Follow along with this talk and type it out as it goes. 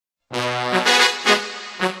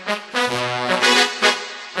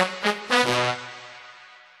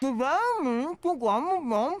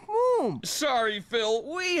Sorry,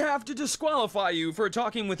 Phil. We have to disqualify you for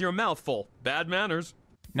talking with your mouth full. Bad manners.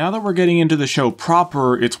 Now that we're getting into the show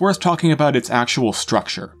proper, it's worth talking about its actual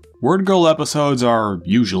structure. WordGirl episodes are,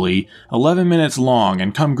 usually, 11 minutes long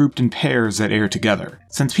and come grouped in pairs that air together.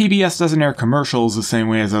 Since PBS doesn't air commercials the same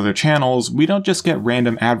way as other channels, we don't just get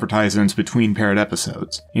random advertisements between paired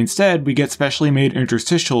episodes. Instead, we get specially made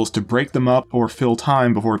interstitials to break them up or fill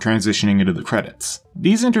time before transitioning into the credits.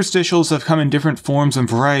 These interstitials have come in different forms and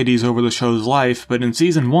varieties over the show's life, but in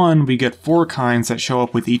Season 1, we get 4 kinds that show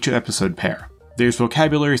up with each episode pair. There's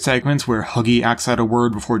vocabulary segments where Huggy acts out a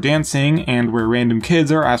word before dancing, and where random kids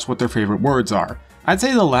are asked what their favorite words are. I'd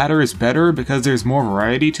say the latter is better because there's more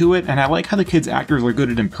variety to it, and I like how the kids' actors are good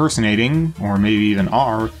at impersonating, or maybe even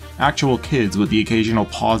are, actual kids with the occasional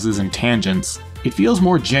pauses and tangents. It feels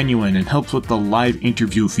more genuine and helps with the live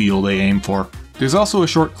interview feel they aim for. There's also a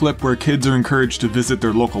short clip where kids are encouraged to visit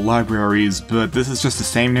their local libraries, but this is just the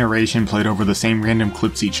same narration played over the same random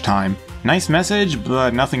clips each time. Nice message,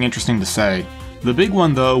 but nothing interesting to say. The big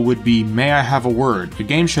one, though, would be May I Have a Word, a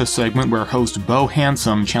game show segment where host Bo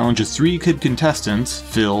Handsome challenges 3 kid contestants,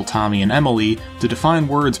 Phil, Tommy, and Emily, to define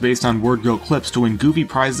words based on WordGirl clips to win goofy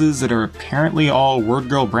prizes that are apparently all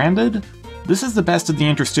WordGirl branded? This is the best of the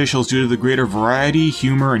interstitials due to the greater variety,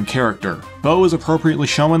 humor, and character. Bo is appropriately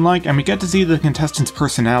showman-like, and we get to see the contestants'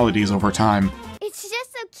 personalities over time. It's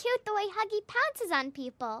just so cute the way Huggy pounces on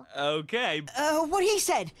people. Okay. What he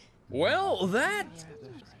said. Well, that...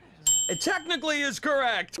 It technically is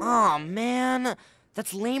correct. Aw, man.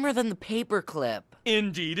 That's lamer than the paperclip.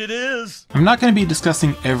 Indeed it is. I'm not going to be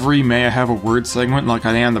discussing every May I Have a Word segment like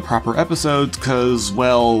I am the proper episodes, cause,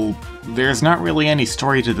 well, there's not really any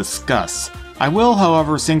story to discuss. I will,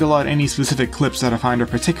 however, single out any specific clips that I find are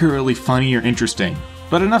particularly funny or interesting.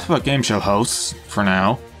 But enough about game show hosts, for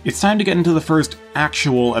now. It's time to get into the first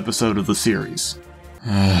actual episode of the series.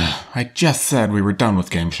 I just said we were done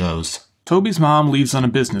with game shows. Tobey's mom leaves on a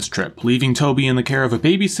business trip, leaving Tobey in the care of a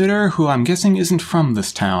babysitter who I'm guessing isn't from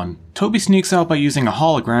this town. Tobey sneaks out by using a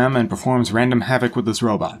hologram and performs random havoc with his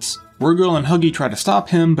robots. WordGirl and Huggy try to stop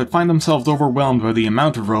him, but find themselves overwhelmed by the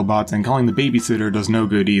amount of robots, and calling the babysitter does no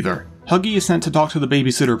good either. Huggy is sent to talk to the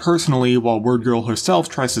babysitter personally, while WordGirl herself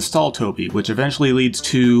tries to stall Tobey, which eventually leads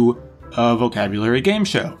to a vocabulary game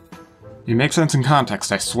show. It makes sense in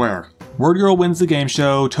context, I swear. WordGirl wins the game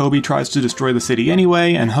show, Tobey tries to destroy the city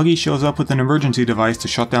anyway, and Huggy shows up with an emergency device to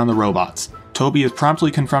shut down the robots. Tobey is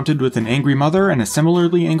promptly confronted with an angry mother and a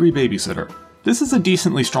similarly angry babysitter. This is a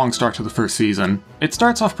decently strong start to the first season. It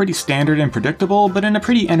starts off pretty standard and predictable, but in a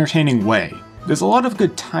pretty entertaining way. There's a lot of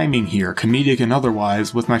good timing here, comedic and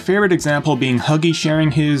otherwise, with my favorite example being Huggy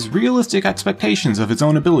sharing his realistic expectations of his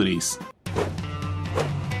own abilities.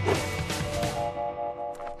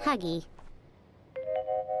 Huggy.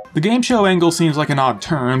 The game show angle seems like an odd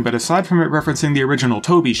turn, but aside from it referencing the original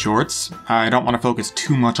Tobey shorts, I don't want to focus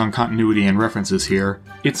too much on continuity and references here,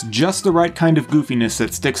 it's just the right kind of goofiness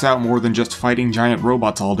that sticks out more than just fighting giant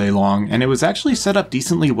robots all day long, and it was actually set up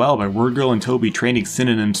decently well by WordGirl and Tobey trading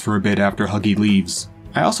synonyms for a bit after Huggy leaves.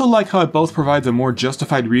 I also like how it both provides a more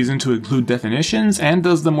justified reason to include definitions and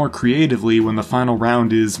does them more creatively when the final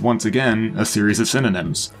round is, once again, a series of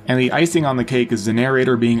synonyms. And the icing on the cake is the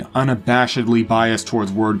narrator being unabashedly biased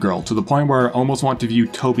towards WordGirl, to the point where I almost want to view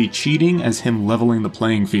Tobey cheating as him leveling the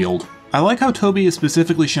playing field. I like how Tobey is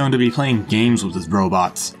specifically shown to be playing games with his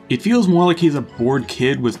robots. It feels more like he's a bored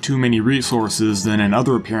kid with too many resources than in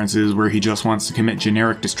other appearances where he just wants to commit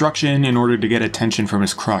generic destruction in order to get attention from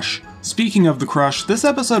his crush. Speaking of the crush, this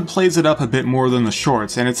episode plays it up a bit more than the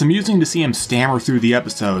shorts, and it's amusing to see him stammer through the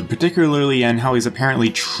episode, particularly in how he's apparently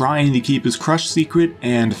trying to keep his crush secret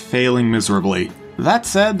and failing miserably. That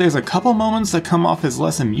said, there's a couple moments that come off as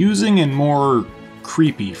less amusing and more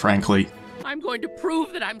creepy, frankly. I'm going to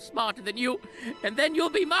prove that I'm smarter than you, and then you'll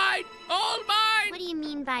be mine! All mine! What do you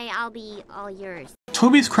mean by I'll be all yours?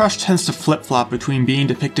 Tobey's crush tends to flip-flop between being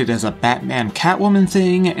depicted as a Batman-Catwoman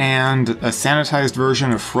thing and a sanitized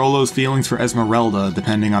version of Frollo's feelings for Esmeralda,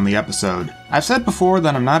 depending on the episode. I've said before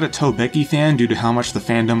that I'm not a Becky fan due to how much the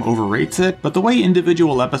fandom overrates it, but the way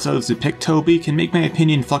individual episodes depict Tobey can make my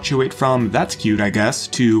opinion fluctuate from "that's cute, I guess"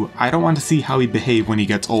 to "I don't want to see how he'd behave when he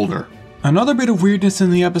gets older." Another bit of weirdness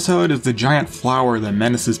in the episode is the giant flower that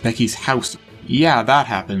menaces Becky's house. Yeah, that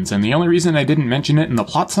happens, and the only reason I didn't mention it in the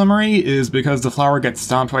plot summary is because the flower gets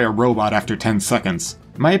stomped by a robot after 10 seconds.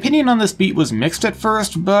 My opinion on this beat was mixed at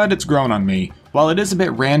first, but it's grown on me. While it is a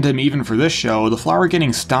bit random even for this show, the flower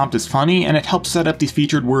getting stomped is funny, and it helps set up the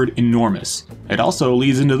featured word enormous. It also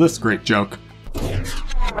leads into this great joke.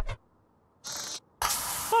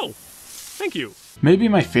 Oh, thank you. Maybe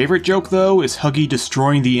my favorite joke though is Huggy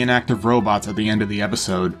destroying the inactive robots at the end of the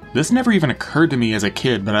episode. This never even occurred to me as a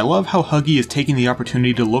kid, but I love how Huggy is taking the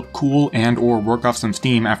opportunity to look cool and or work off some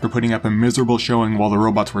steam after putting up a miserable showing while the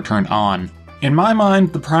robots were turned on. In my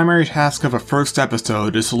mind, the primary task of a first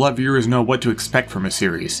episode is to let viewers know what to expect from a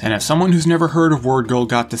series, and if someone who's never heard of WordGirl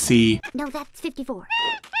got to see, No, that's 54.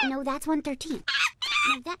 No, that's 113.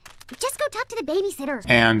 No, just go talk to the babysitter.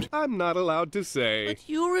 and I'm not allowed to say. But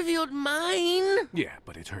you revealed mine! Yeah,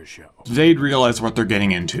 but it's her show. they'd realize what they're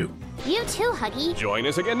getting into. You too, Huggy. Join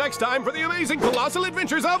us again next time for the amazing colossal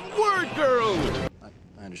adventures of WordGirl!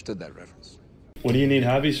 I understood that reference. What do you need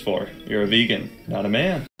hobbies for? You're a vegan, not a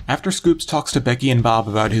man. After Scoops talks to Becky and Bob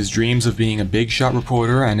about his dreams of being a big shot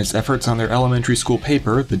reporter and his efforts on their elementary school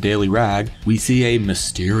paper, the Daily Rag, we see a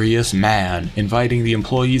mysterious man inviting the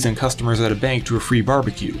employees and customers at a bank to a free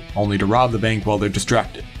barbecue, only to rob the bank while they're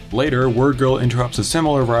distracted. Later, WordGirl interrupts a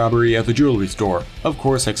similar robbery at the jewelry store, of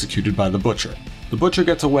course executed by the butcher. The butcher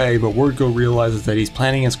gets away, but WordGirl realizes that he's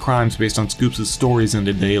planning his crimes based on Scoops' stories in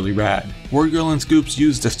the Daily Rag. WordGirl and Scoops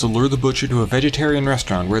use this to lure the butcher to a vegetarian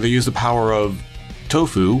restaurant where they use the power of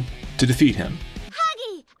tofu to defeat him.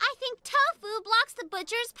 Huggy, I think tofu blocks the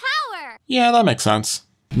butcher's power. Yeah, that makes sense.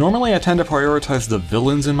 Normally I tend to prioritize the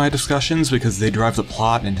villains in my discussions because they drive the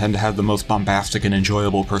plot and tend to have the most bombastic and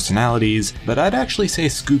enjoyable personalities, but I'd actually say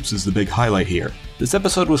Scoops is the big highlight here. This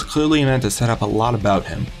episode was clearly meant to set up a lot about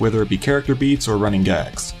him, whether it be character beats or running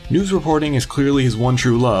gags. News reporting is clearly his one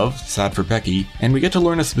true love, sad for Becky, and we get to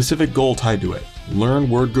learn a specific goal tied to it. Learn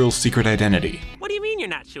WordGirl's secret identity. What do you mean you're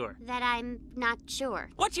not sure? That I'm not sure.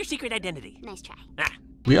 What's your secret identity? Nice try.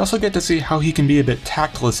 We also get to see how he can be a bit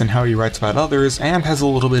tactless in how he writes about others and has a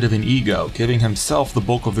little bit of an ego, giving himself the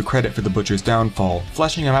bulk of the credit for the butcher's downfall,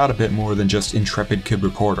 fleshing him out a bit more than just intrepid kid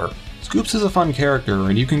reporter. Scoops is a fun character,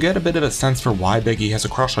 and you can get a bit of a sense for why Becky has a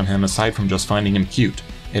crush on him aside from just finding him cute,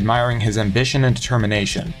 admiring his ambition and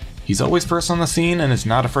determination. He's always first on the scene and is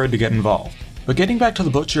not afraid to get involved. But getting back to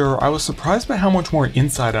the butcher, I was surprised by how much more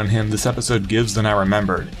insight on him this episode gives than I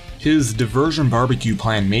remembered. His diversion barbecue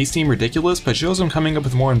plan may seem ridiculous, but shows him coming up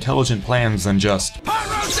with more intelligent plans than just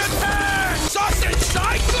Hot roasted pig! Sausage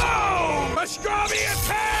cyclone! Pastrami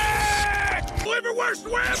attack! Liverwurst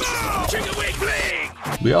whammo! Chicken wing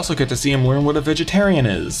bling! We also get to see him learn what a vegetarian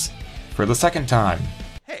is. For the second time.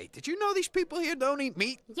 Hey, did you know these people here don't eat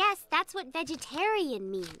meat? Yes, that's what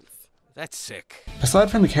vegetarian means. That's sick.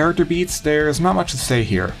 Aside from the character beats, there's not much to say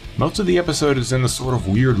here. Most of the episode is in the sort of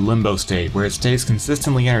weird limbo state where it stays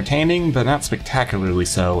consistently entertaining, but not spectacularly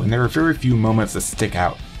so, and there are very few moments that stick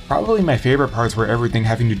out. Probably my favorite parts were everything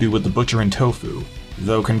having to do with the butcher and tofu.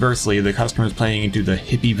 Though conversely, the customers playing into the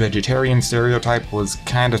hippie vegetarian stereotype was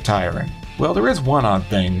kinda tiring. Well, there is one odd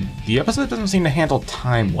thing. The episode doesn't seem to handle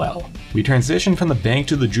time well. We transition from the bank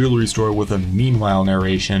to the jewelry store with a meanwhile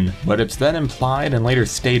narration, but it's then implied and later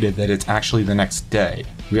stated that it's actually the next day.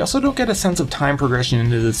 We also don't get a sense of time progression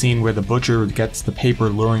into the scene where the butcher gets the paper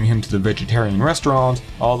luring him to the vegetarian restaurant,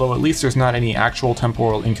 although at least there's not any actual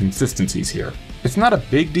temporal inconsistencies here. It's not a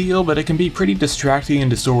big deal, but it can be pretty distracting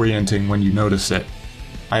and disorienting when you notice it.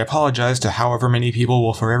 I apologize to however many people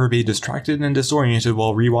will forever be distracted and disoriented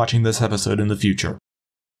while rewatching this episode in the future.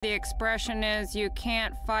 The expression is, you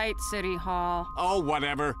can't fight City Hall. Oh,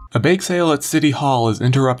 whatever. A bake sale at City Hall is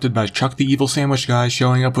interrupted by Chuck the Evil Sandwich Guy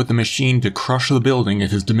showing up with a machine to crush the building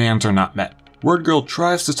if his demands are not met. WordGirl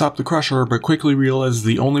tries to stop the crusher, but quickly realizes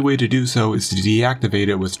the only way to do so is to deactivate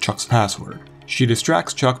it with Chuck's password. She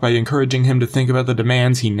distracts Chuck by encouraging him to think about the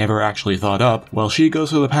demands he never actually thought up, while she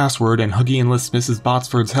goes for the password and Huggy enlists Mrs.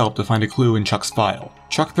 Botsford's help to find a clue in Chuck's file.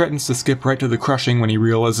 Chuck threatens to skip right to the crushing when he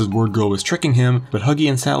realizes WordGirl was tricking him, but Huggy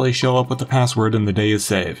and Sally show up with the password and the day is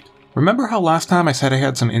saved. Remember how last time I said I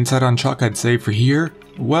had some insight on Chuck I'd save for here?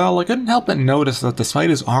 Well, I couldn't help but notice that despite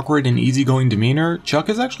his awkward and easygoing demeanor, Chuck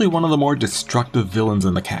is actually one of the more destructive villains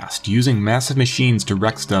in the cast, using massive machines to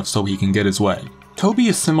wreck stuff so he can get his way. Tobey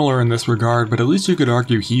is similar in this regard, but at least you could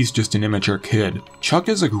argue he's just an immature kid. Chuck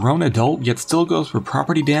is a grown adult, yet still goes for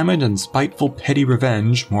property damage and spiteful petty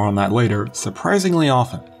revenge, more on that later, surprisingly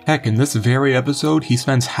often. Heck, in this very episode, he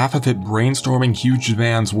spends half of it brainstorming huge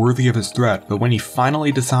demands worthy of his threat, but when he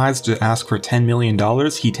finally decides to ask for $10 million,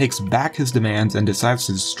 he takes back his demands and decides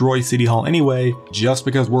to destroy City Hall anyway, just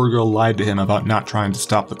because WordGirl lied to him about not trying to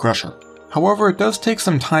stop the Crusher. However, it does take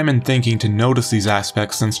some time and thinking to notice these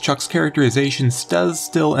aspects since Chuck's characterization does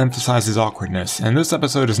still emphasize his awkwardness, and this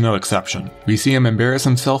episode is no exception. We see him embarrass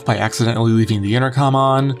himself by accidentally leaving the intercom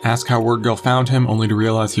on, ask how WordGirl found him only to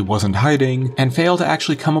realize he wasn't hiding, and fail to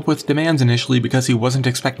actually come up with demands initially because he wasn't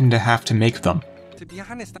expecting to have to make them. To be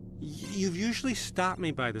honest, you've usually stopped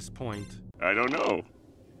me by this point. I don't know.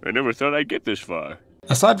 I never thought I'd get this far.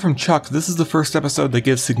 Aside from Chuck, this is the first episode that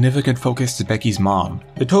gives significant focus to Becky's mom.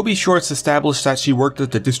 The Tobey shorts established that she worked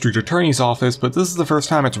at the district attorney's office, but this is the first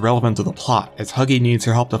time it's relevant to the plot, as Huggy needs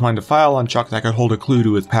her help to find a file on Chuck that could hold a clue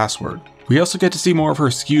to his password. We also get to see more of her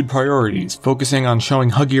skewed priorities, focusing on showing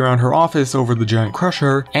Huggy around her office over the giant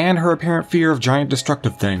crusher, and her apparent fear of giant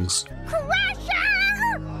destructive things.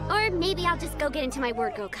 Or maybe I'll just go get into my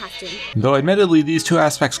WordGirl costume. Though admittedly, these two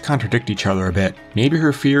aspects contradict each other a bit. Maybe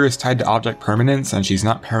her fear is tied to object permanence and she's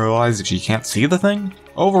not paralyzed if she can't see the thing?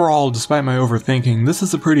 Overall, despite my overthinking, this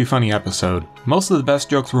is a pretty funny episode. Most of the best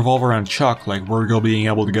jokes revolve around Chuck, like WordGirl being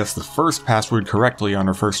able to guess the first password correctly on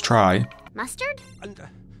her first try. Mustard?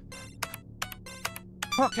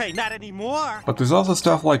 Okay, not anymore. But there's also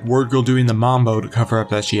stuff like WordGirl doing the mambo to cover up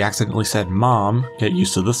that she accidentally said mom, get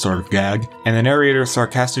used to this sort of gag, and the narrator's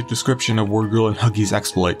sarcastic description of WordGirl and Huggy's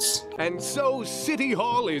exploits. And so City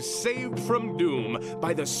Hall is saved from doom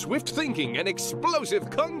by the swift thinking and explosive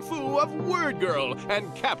kung fu of WordGirl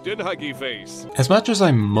and Captain Huggy Face. As much as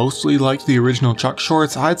I mostly liked the original Chuck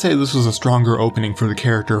shorts, I'd say this was a stronger opening for the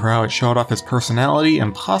character for how it showed off his personality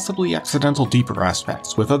and possibly accidental deeper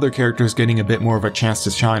aspects, with other characters getting a bit more of a chance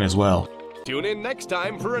to shine as well. Tune in next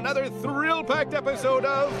time for another thrill-packed episode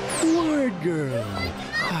of WordGirl.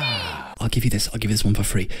 I'll give you this one for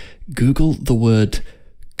free. Google the word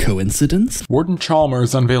coincidence? Warden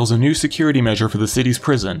Chalmers unveils a new security measure for the city's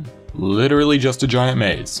prison. Literally just a giant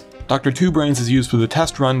maze. Dr. Two Brains is used for the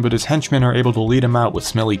test run, but his henchmen are able to lead him out with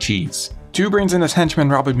smelly cheese. Two Brains and his henchmen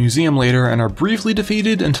rob a museum later and are briefly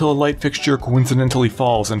defeated until a light fixture coincidentally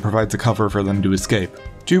falls and provides a cover for them to escape.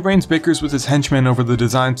 Two Brains bickers with his henchmen over the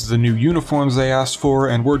designs of the new uniforms they asked for,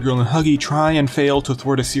 and WordGirl and Huggy try and fail to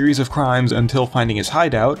thwart a series of crimes until finding his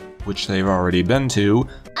hideout, which they've already been to,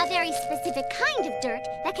 A very specific kind of dirt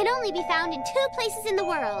that can only be found in two places in the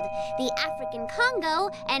world, the African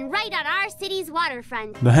Congo and right on our city's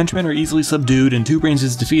waterfront. The henchmen are easily subdued and Two Brains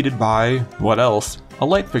is defeated by, what else? A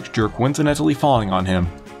light fixture coincidentally falling on him.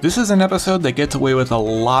 This is an episode that gets away with a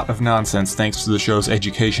lot of nonsense thanks to the show's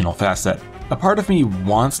educational facet. A part of me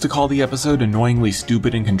wants to call the episode annoyingly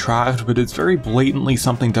stupid and contrived, but it's very blatantly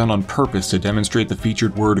something done on purpose to demonstrate the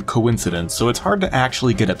featured word coincidence, so it's hard to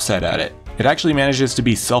actually get upset at it. It actually manages to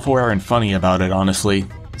be self-aware and funny about it, honestly.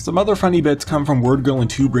 Some other funny bits come from WordGirl and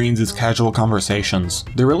Two Brains' casual conversations.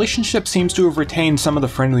 Their relationship seems to have retained some of the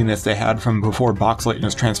friendliness they had from before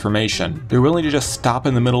Boxleitner's transformation. They're willing to just stop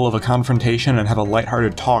in the middle of a confrontation and have a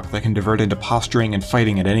lighthearted talk that can divert into posturing and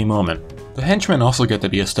fighting at any moment. The henchmen also get to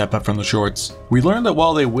be a step up from the shorts. We learn that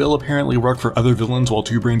while they will apparently work for other villains while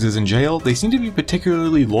Two Brains is in jail, they seem to be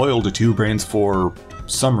particularly loyal to Two Brains for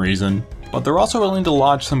some reason. But they're also willing to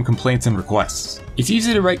lodge some complaints and requests. It's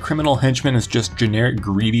easy to write criminal henchmen as just generic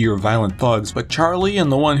greedy or violent thugs, but Charlie and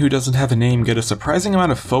the one who doesn't have a name get a surprising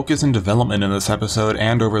amount of focus and development in this episode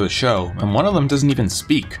and over the show, and one of them doesn't even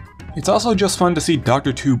speak. It's also just fun to see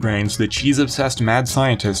Dr. Two Brains, the cheese-obsessed mad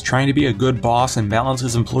scientist, trying to be a good boss and balance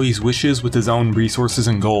his employees' wishes with his own resources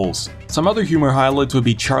and goals. Some other humor highlights would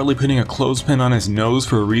be Charlie putting a clothespin on his nose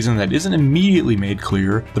for a reason that isn't immediately made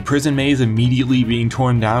clear, the prison maze immediately being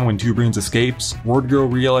torn down when Two Brains escapes, WordGirl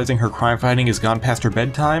realizing her crime fighting has gone past her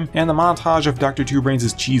bedtime, and the montage of Dr. Two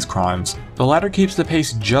Brains' cheese crimes. The latter keeps the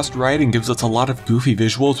pace just right and gives us a lot of goofy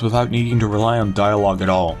visuals without needing to rely on dialogue at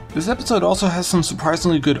all. This episode also has some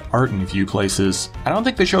surprisingly good art in a few places. I don't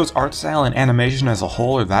think the show's art style and animation as a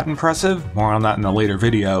whole are that impressive, more on that in a later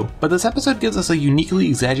video, but this episode gives us a uniquely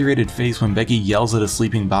exaggerated face when Becky yells at a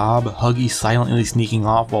sleeping Bob, Huggy silently sneaking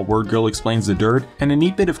off while WordGirl explains the dirt, and a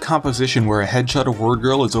neat bit of composition where a headshot of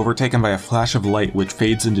WordGirl is overtaken by a flash of light which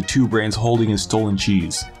fades into Two Brains holding his stolen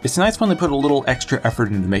cheese. It's nice when they put a little extra effort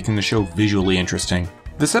into making the show visually interesting.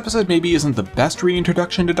 This episode maybe isn't the best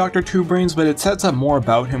reintroduction to Dr. Two Brains, but it sets up more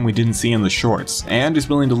about him we didn't see in the shorts, and is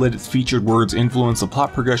willing to let its featured words influence the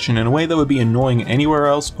plot progression in a way that would be annoying anywhere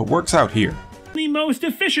else, but works out here. The most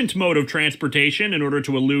efficient mode of transportation in order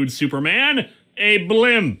to elude Superman, a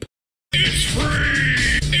blimp. It's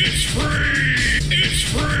free! It's free! It's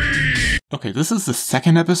free! Okay, this is the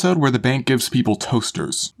second episode where the bank gives people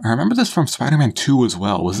toasters. I remember this from Spider-Man 2 as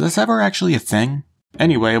well. Was this ever actually a thing?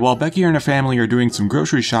 Anyway, while Becky and her family are doing some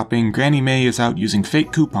grocery shopping, Granny May is out using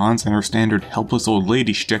fake coupons and her standard helpless old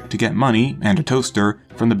lady shtick to get money, and a toaster,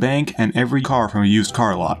 from the bank and every car from a used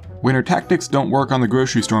car lot. When her tactics don't work on the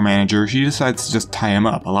grocery store manager, she decides to just tie him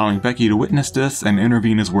up, allowing Becky to witness this and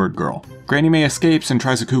intervene as WordGirl. Granny May escapes and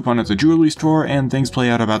tries a coupon at the jewelry store, and things play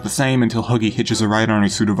out about the same until Huggy hitches a ride on her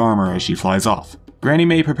suit of armor as she flies off. Granny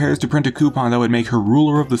May prepares to print a coupon that would make her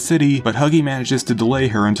ruler of the city, but Huggy manages to delay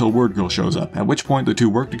her until WordGirl shows up, at which point the two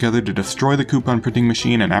work together to destroy the coupon printing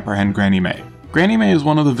machine and apprehend Granny May. Granny Mae is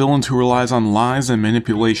one of the villains who relies on lies and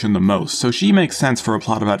manipulation the most, so she makes sense for a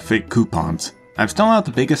plot about fake coupons. I'm still not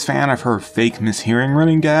the biggest fan of her fake mishearing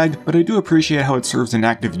running gag, but I do appreciate how it serves an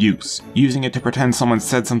active use, using it to pretend someone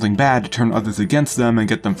said something bad to turn others against them and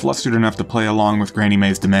get them flustered enough to play along with Granny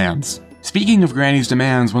Mae's demands. Speaking of Granny's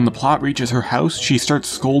demands, when the plot reaches her house, she starts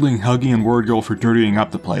scolding Huggy and WordGirl for dirtying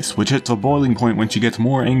up the place, which hits a boiling point when she gets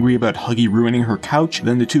more angry about Huggy ruining her couch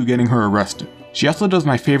than the two getting her arrested. She also does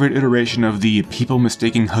my favorite iteration of the people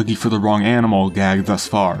mistaking Huggy for the wrong animal gag thus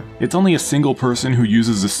far. It's only a single person who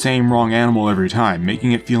uses the same wrong animal every time,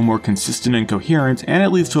 making it feel more consistent and coherent, and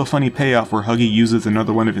it leads to a funny payoff where Huggy uses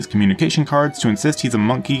another one of his communication cards to insist he's a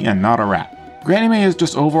monkey and not a rat. Granny Mae is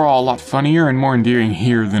just overall a lot funnier and more endearing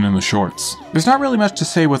here than in the shorts. There's not really much to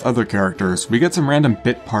say with other characters. We get some random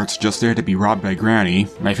bit parts just there to be robbed by Granny.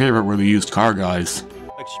 My favorite were the used car guys.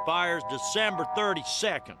 Expires December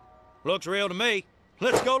 32nd. Looks real to me.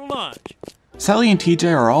 Let's go to lunch. Sally and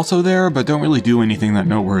TJ are also there, but don't really do anything that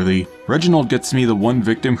noteworthy. Reginald gets to be the one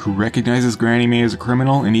victim who recognizes Granny Mae as a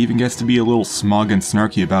criminal and even gets to be a little smug and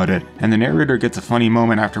snarky about it, and the narrator gets a funny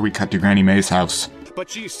moment after we cut to Granny Mae's house. But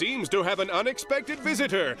she seems to have an unexpected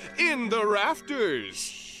visitor in the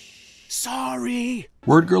rafters. Sorry.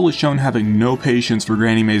 WordGirl is shown having no patience for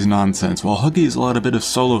Granny Mae's nonsense, while Huggy is allowed a bit of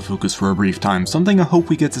solo focus for a brief time, something I hope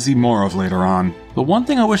we get to see more of later on. The one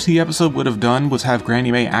thing I wish the episode would have done was have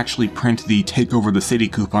Granny Mae actually print the Take Over the City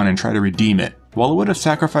coupon and try to redeem it. While it would have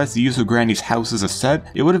sacrificed the use of Granny's house as a set,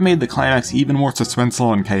 it would have made the climax even more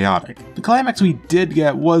suspenseful and chaotic. The climax we did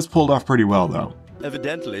get was pulled off pretty well though.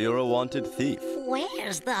 Evidently you're a wanted thief.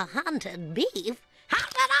 Where's the haunted beef? How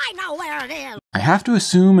did I know where it is? I have to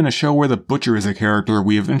assume in a show where the butcher is a character,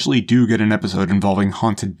 we eventually do get an episode involving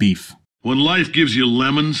haunted beef. When life gives you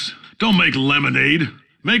lemons, don't make lemonade.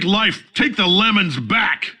 Make life take the lemons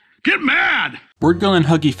back. Get mad! WordGirl and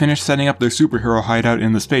Huggy finish setting up their superhero hideout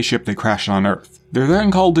in the spaceship they crashed on Earth. They're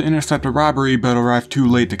then called to intercept a robbery, but arrive too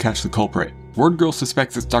late to catch the culprit. WordGirl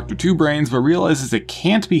suspects it's Dr. Two Brains, but realizes it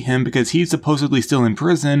can't be him because he's supposedly still in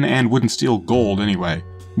prison and wouldn't steal gold anyway.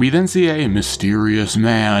 We then see a mysterious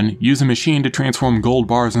man use a machine to transform gold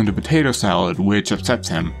bars into potato salad, which upsets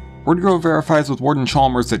him. WordGirl verifies with Warden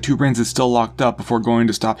Chalmers that Two Brains is still locked up before going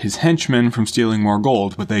to stop his henchmen from stealing more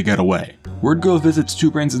gold, but they get away. WordGirl visits Two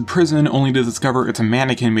Brains in prison only to discover it's a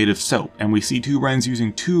mannequin made of soap, and we see Two Brains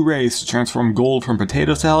using two rays to transform gold from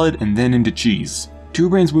potato salad and then into cheese. Two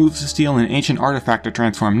Brains moves to steal an ancient artifact to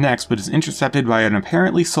transform next, but is intercepted by an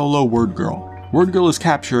apparently solo WordGirl. WordGirl is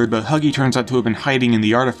captured, but Huggy turns out to have been hiding in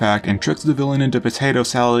the artifact and tricks the villain into potato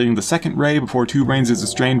salading the second ray before Two Brains is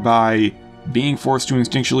restrained by being forced to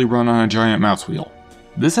instinctually run on a giant mouse wheel.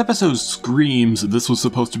 This episode screams this was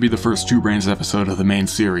supposed to be the first Two Brains episode of the main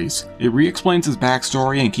series. It re-explains his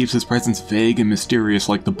backstory and keeps his presence vague and mysterious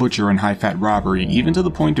like the butcher in High-Fat Robbery, even to the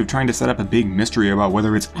point of trying to set up a big mystery about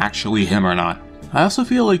whether it's actually him or not. I also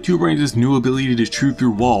feel like Two Brains' new ability to shoot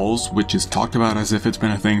through walls, which is talked about as if it's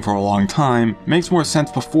been a thing for a long time, makes more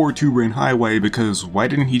sense before Two Brain Highway because why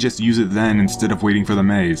didn't he just use it then instead of waiting for the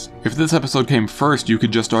maze? If this episode came first, you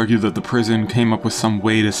could just argue that the prison came up with some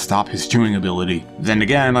way to stop his chewing ability. Then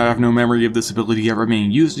again, I have no memory of this ability ever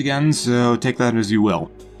being used again, so take that as you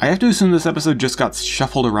will. I have to assume this episode just got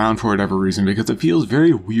shuffled around for whatever reason because it feels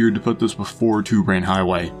very weird to put this before Two Brain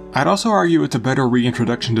Highway. I'd also argue it's a better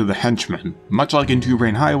reintroduction to the henchmen. Much like in Two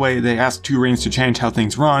Brain Highway, they asked Two Brains to change how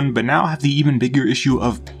things run, but now have the even bigger issue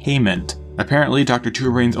of payment. Apparently, Dr. Two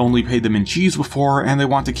Brains only paid them in cheese before, and they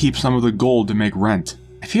want to keep some of the gold to make rent.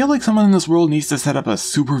 I feel like someone in this world needs to set up a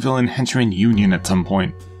supervillain henchman union at some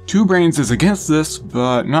point. Two Brains is against this,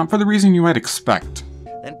 but not for the reason you might expect.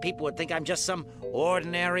 Then people would think I'm just some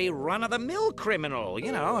ordinary run-of-the-mill criminal,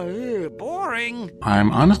 you know, boring.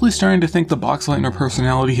 I'm honestly starting to think the Boxleitner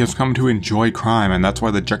personality has come to enjoy crime, and that's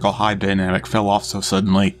why the Jekyll-Hyde dynamic fell off so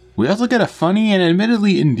suddenly. We also get a funny and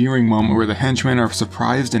admittedly endearing moment where the henchmen are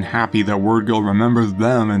surprised and happy that WordGirl remembers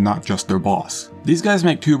them and not just their boss. These guys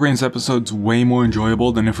make Two Brains episodes way more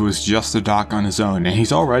enjoyable than if it was just the Doc on his own, and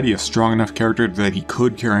he's already a strong enough character that he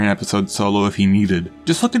could carry an episode solo if he needed.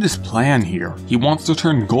 Just look at his plan here. He wants to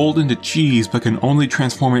turn gold into cheese but can only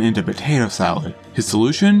transform it into potato salad. His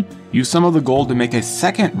solution? Use some of the gold to make a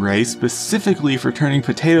second ray specifically for turning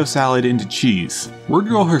potato salad into cheese.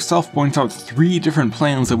 WordGirl herself points out 3 different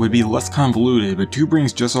plans that would be less convoluted, but Two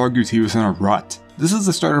Brains just argues he was in a rut. This is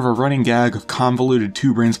the start of a running gag of convoluted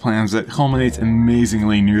Two Brains plans that culminates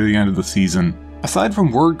amazingly near the end of the season. Aside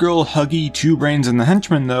from WordGirl, Huggy, Two Brains, and the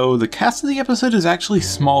henchmen though, the cast of the episode is actually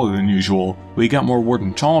smaller than usual. We got more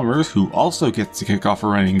Warden Chalmers, who also gets to kick off a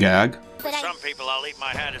running gag. With some people, I'll eat my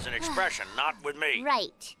hat as an expression, not with me.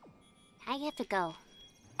 Right. I have to go.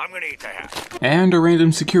 I'm gonna eat the hat. And a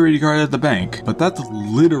random security guard at the bank, but that's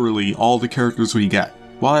literally all the characters we get.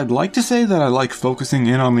 While I'd like to say that I like focusing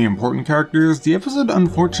in on the important characters, the episode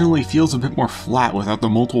unfortunately feels a bit more flat without the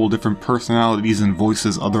multiple different personalities and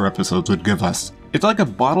voices other episodes would give us. It's like a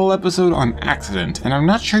bottle episode on accident, and I'm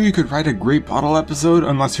not sure you could write a great bottle episode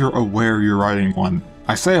unless you're aware you're writing one.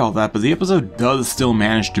 I say all that, but the episode does still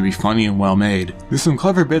manage to be funny and well made. There's some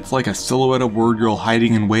clever bits like a silhouette of WordGirl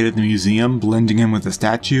hiding in wait at the museum, blending in with the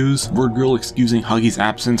statues, WordGirl excusing Huggy's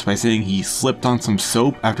absence by saying he slipped on some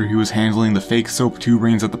soap after he was handling the fake soap Two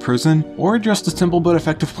Brains at the prison, or just a simple but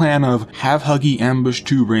effective plan of have Huggy ambush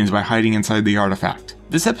Two Brains by hiding inside the artifact.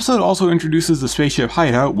 This episode also introduces the spaceship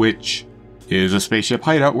hideout, which is a spaceship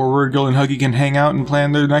hideout where WordGirl and Huggy can hang out and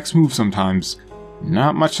plan their next move sometimes.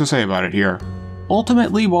 Not much to say about it here.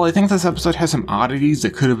 Ultimately, while I think this episode has some oddities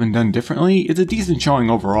that could have been done differently, it's a decent showing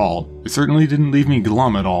overall. It certainly didn't leave me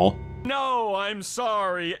glum at all. No, I'm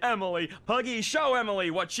sorry, Emily. Huggy, show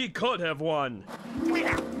Emily what she could have won.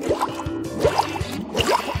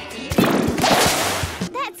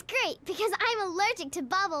 That's great, because I'm allergic to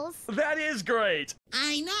bubbles. That is great.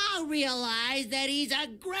 I now realize that he's a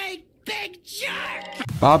great big jerk!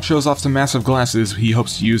 Bob shows off some massive glasses he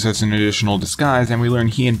hopes to use as an additional disguise, and we learn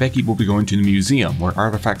he and Becky will be going to the museum, where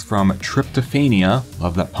artifacts from Tryptophania,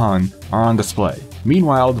 love that pun, are on display.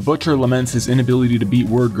 Meanwhile, the Butcher laments his inability to beat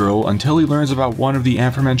WordGirl until he learns about one of the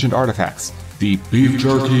aforementioned artifacts, the beef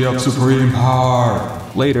jerky of supreme power.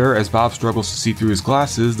 Later, as Bob struggles to see through his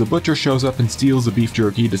glasses, the Butcher shows up and steals the beef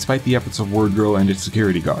jerky despite the efforts of WordGirl and its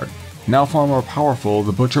security guard. Now far more powerful,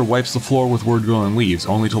 the Butcher wipes the floor with WordGirl and leaves,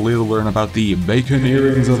 only to later learn about the bacon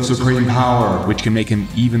earrings of supreme power, which can make him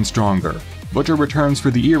even stronger. Butcher returns for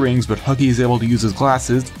the earrings, but Huggy is able to use his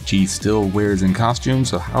glasses, which he still wears in costume,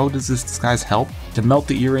 so how does this disguise help? To melt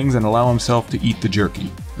the earrings and allow himself to eat the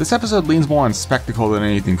jerky. This episode leans more on spectacle than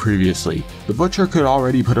anything previously. The Butcher could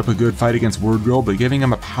already put up a good fight against WordGirl, but giving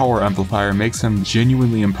him a power amplifier makes him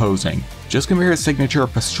genuinely imposing. Just compare his signature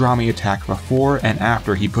pastrami attack before and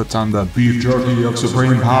after he puts on the beef jerky of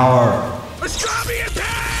supreme power. Pastrami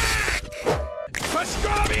attack!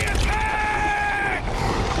 Pastrami attack!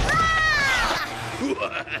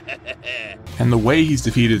 And the way he's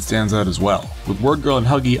defeated stands out as well, with WordGirl and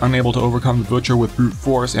Huggy unable to overcome the Butcher with brute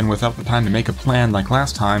force and without the time to make a plan like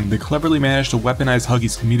last time, they cleverly managed to weaponize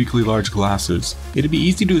Huggy's comedically large glasses. It'd be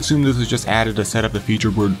easy to assume this was just added to set up the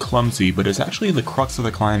featured word clumsy, but it's actually the crux of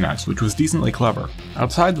the climax, which was decently clever.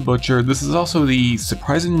 Outside the Butcher, this is also the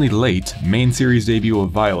surprisingly late main series debut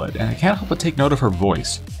of Violet, and I can't help but take note of her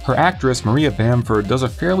voice. Her actress, Maria Bamford, does a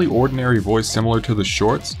fairly ordinary voice similar to the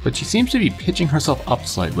shorts, but she seems to be pitching herself up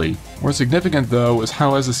slightly. More significant though is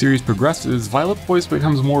how as the series progresses, Violet's voice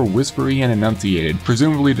becomes more whispery and enunciated,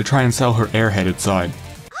 presumably to try and sell her airheaded side.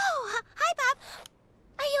 Oh, hi Bob.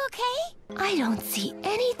 Are you okay? I don't see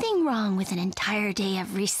anything wrong with an entire day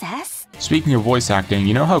of recess. Speaking of voice acting,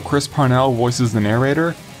 you know how Chris Parnell voices the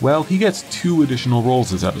narrator? Well, he gets 2 additional roles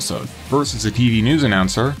this episode. First as a TV news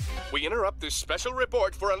announcer, We interrupt this special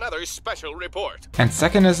report for another special report. and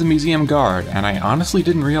second as the museum guard, and I honestly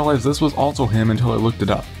didn't realize this was also him until I looked it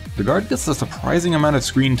up. The guard gets a surprising amount of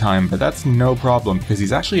screen time, but that's no problem because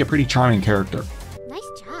he's actually a pretty charming character. Nice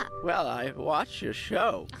job. Well, I watched your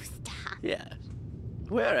show. Oh, stop. Yes.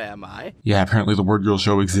 Where am I? Yeah, apparently the WordGirl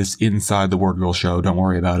show exists inside the WordGirl show, don't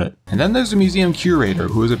worry about it. And then there's the museum curator,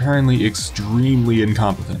 who is apparently extremely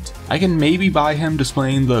incompetent. I can maybe buy him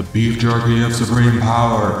displaying the beef jerky of supreme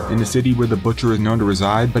power in the city where the Butcher is known to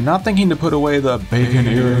reside, but not thinking to put away the bacon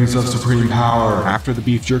earrings of supreme power after the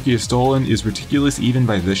beef jerky is stolen is ridiculous even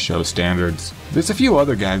by this show's standards. There's a few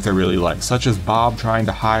other gags I really like, such as Bob trying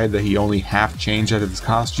to hide that he only half changed out of his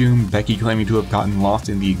costume, Becky claiming to have gotten lost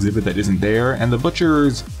in the exhibit that isn't there, and the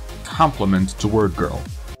Butcher's compliment to WordGirl.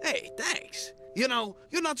 Hey, thanks. You know,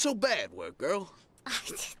 you're not so bad, WordGirl.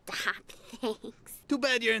 Stop, thanks. Too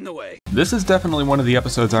bad you're in the way. This is definitely one of the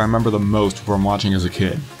episodes I remember the most from watching as a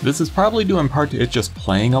kid. This is probably due in part to it just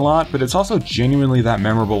playing a lot, but it's also genuinely that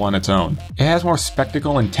memorable on its own. It has more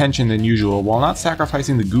spectacle and tension than usual while not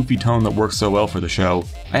sacrificing the goofy tone that works so well for the show.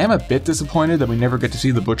 I am a bit disappointed that we never get to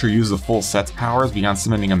see the Butcher use the full set's powers beyond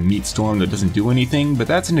summoning a meat storm that doesn't do anything, but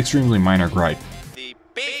that's an extremely minor gripe. The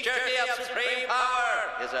beef jerky of supreme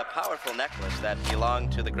power is a powerful necklace that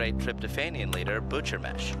belonged to the great Tryptophanian leader, Butcher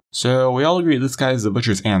Mesh. So we all agree this guy is the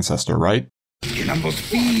Butcher's ancestor, right? You can almost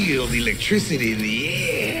feel the electricity in the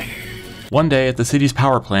air. One day at the city's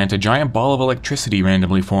power plant, a giant ball of electricity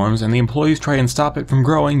randomly forms, and the employees try and stop it from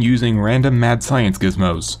growing using random mad science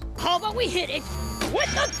gizmos. How about we hit it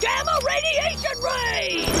with the gamma radiation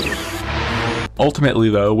ray? Ultimately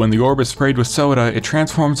though, when the orb is sprayed with soda, it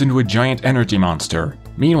transforms into a giant energy monster.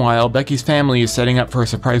 Meanwhile, Becky's family is setting up for a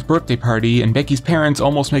surprise birthday party, and Becky's parents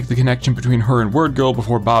almost make the connection between her and WordGirl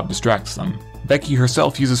before Bob distracts them. Becky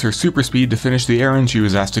herself uses her super speed to finish the errand she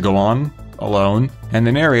was asked to go on, alone, and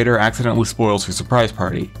the narrator accidentally spoils her surprise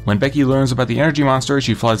party. When Becky learns about the energy monster,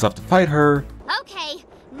 she flies up to fight her, Okay,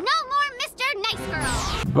 no more Mr. Nice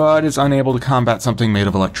Girl. but is unable to combat something made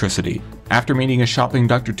of electricity. After meeting a shopping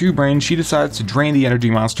Dr. Two-Brain, she decides to drain the energy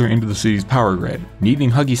monster into the city's power grid.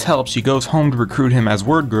 Needing Huggy's help, she goes home to recruit him as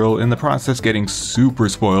WordGirl, in the process getting super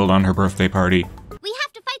spoiled on her birthday party. We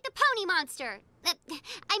have to fight the pony monster.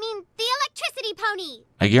 The electricity pony.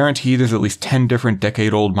 I guarantee there's at least 10 different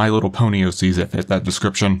decade-old My Little Pony OCs that fit that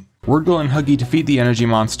description. WordGirl and Huggy defeat the energy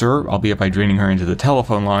monster, albeit by draining her into the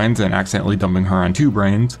telephone lines and accidentally dumping her on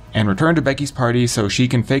Two-Brains, and return to Becky's party so she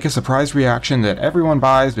can fake a surprise reaction that everyone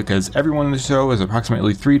buys because everyone in the show is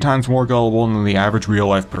approximately 3 times more gullible than the average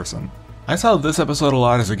real-life person. I saw this episode a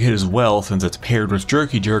lot as a kid as well since it's paired with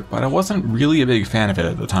Jerky Jerk, but I wasn't really a big fan of it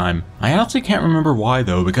at the time. I honestly can't remember why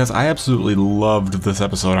though, because I absolutely loved this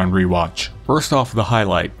episode on rewatch. First off, the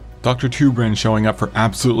highlight. Dr. Two-Brain showing up for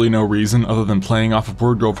absolutely no reason other than playing off of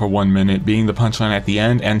WordGirl for 1 minute, being the punchline at the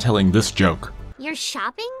end, and telling this joke. You're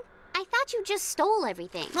shopping? I thought you just stole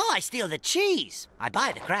everything. Oh, I steal the cheese. I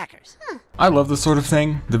buy the crackers. I love this sort of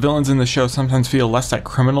thing. The villains in the show sometimes feel less like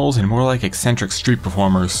criminals and more like eccentric street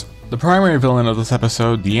performers. The primary villain of this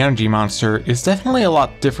episode, the energy monster, is definitely a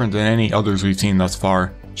lot different than any others we've seen thus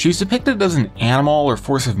far. She's depicted as an animal or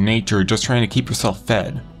force of nature just trying to keep herself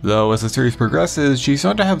fed, though as the series progresses, she's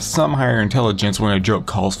starting to have some higher intelligence when a joke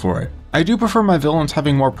calls for it. I do prefer my villains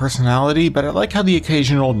having more personality, but I like how the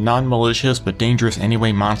occasional non-malicious but dangerous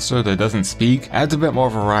anyway monster that doesn't speak adds a bit more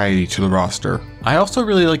variety to the roster. I also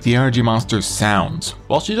really like the energy monster's sounds.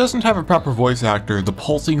 While she doesn't have a proper voice actor, the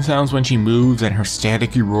pulsing sounds when she moves and her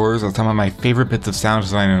staticky roars are some of my favorite bits of sound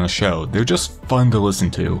design in the show. They're just fun to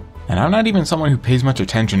listen to. And I'm not even someone who pays much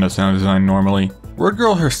attention to sound design normally.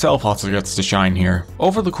 WordGirl herself also gets to shine here.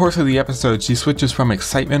 Over the course of the episode, she switches from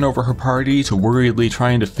excitement over her party to worriedly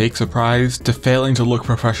trying to fake surprise to failing to look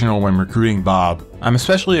professional when recruiting Bob. I'm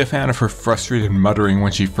especially a fan of her frustrated muttering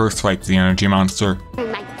when she first fights the energy monster.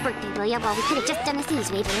 My birthday, will ya? Well, we could have just done a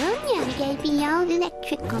series way balloon. You gave me all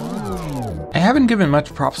electrical. I haven't given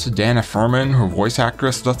much props to Dana Furman, her voice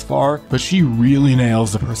actress, thus far, but she really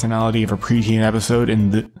nails the personality of a preteen episode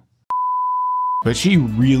in the... But she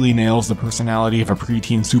really nails the personality of a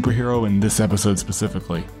preteen superhero in this episode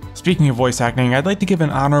specifically. Speaking of voice acting, I'd like to give an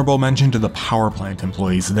honorable mention to the power plant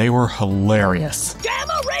employees. They were hilarious.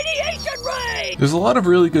 Gamma radiation ray! There's a lot of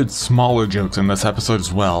really good smaller jokes in this episode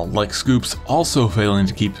as well, like Scoops also failing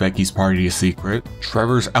to keep Becky's party a secret,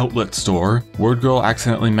 Trevor's outlet store, WordGirl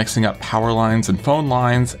accidentally mixing up power lines and phone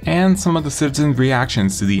lines, and some of the citizens'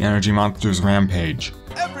 reactions to the energy monster's rampage.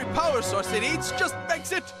 Every power source it eats just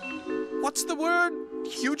makes it... What's the word?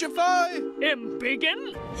 Hugify?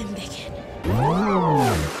 Embiggen?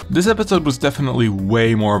 This episode was definitely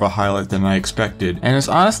way more of a highlight than I expected, and it's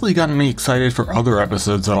honestly gotten me excited for other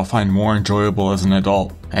episodes that I'll find more enjoyable as an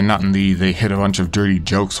adult, and not in the they hit a bunch of dirty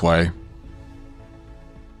jokes way.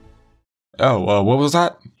 Oh, what was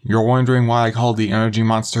that? You're wondering why I called the energy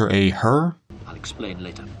monster a her? I'll explain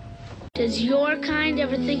later. Does your kind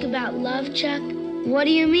ever think about love, Chuck? What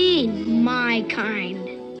do you mean, my kind?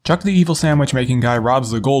 Chuck the evil sandwich making guy robs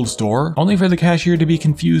the gold store, only for the cashier to be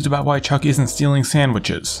confused about why Chuck isn't stealing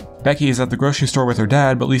sandwiches. Becky is at the grocery store with her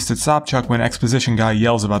dad, but leaves to stop Chuck when exposition guy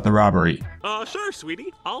yells about the robbery. Sure,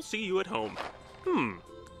 sweetie. I'll see you at home.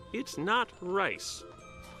 It's not rice.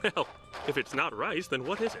 Well, if it's not rice, then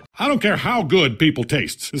what is it? I don't care how good people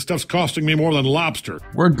taste. This stuff's costing me more than lobster.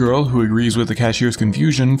 WordGirl, who agrees with the cashier's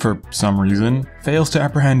confusion for some reason, fails to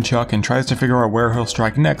apprehend Chuck and tries to figure out where he'll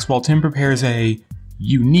strike next while Tim prepares a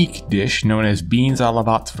unique dish known as beans a la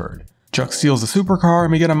Botsford. Chuck steals a supercar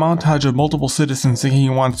and we get a montage of multiple citizens thinking he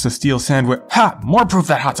wants to steal sandwich. Ha! More proof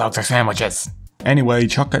that hot dogs are sandwiches! Anyway,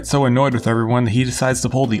 Chuck gets so annoyed with everyone that he decides to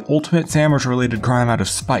pull the ultimate sandwich-related crime out of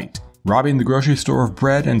spite, robbing the grocery store of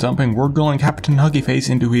bread and dumping WordGirl and Captain Huggyface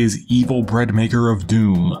into his evil bread maker of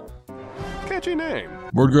doom. Catchy name.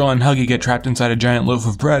 WordGirl and Huggy get trapped inside a giant loaf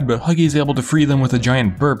of bread, but Huggy is able to free them with a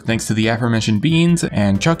giant burp thanks to the aforementioned beans,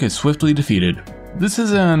 and Chuck is swiftly defeated. This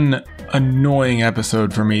is an annoying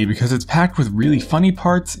episode for me because it's packed with really funny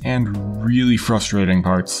parts and really frustrating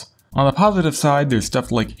parts. On the positive side, there's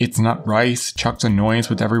stuff like It's Not Rice, Chuck's annoyance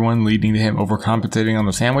with everyone leading to him overcompensating on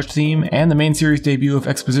the sandwich theme, and the main series debut of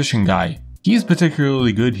Exposition Guy. He's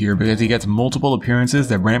particularly good here because he gets multiple appearances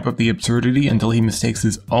that ramp up the absurdity until he mistakes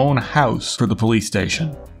his own house for the police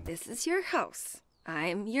station. This is your house.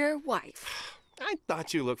 I'm your wife. I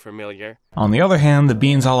thought you looked familiar. On the other hand, the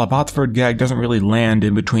Beans a la Botsford gag doesn't really land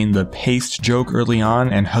in between the paste joke early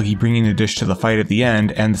on and Huggy bringing the dish to the fight at the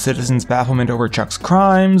end, and the citizens' bafflement over Chuck's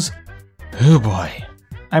crimes. Oh boy.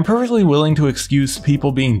 I'm perfectly willing to excuse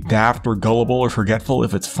people being daft or gullible or forgetful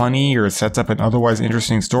if it's funny or it sets up an otherwise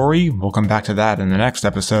interesting story. We'll come back to that in the next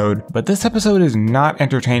episode. But this episode is not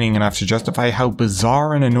entertaining enough to justify how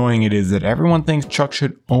bizarre and annoying it is that everyone thinks Chuck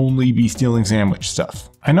should only be stealing sandwich stuff.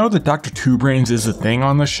 I know that Dr. Two Brains is a thing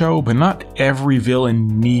on the show, but not every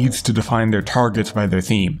villain needs to define their targets by their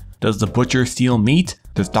theme. Does the Butcher steal meat?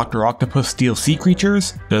 Does Dr. Octopus steal sea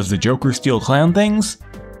creatures? Does the Joker steal clown things?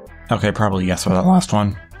 Okay, probably yes for that last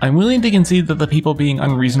one. I'm willing to concede that the people being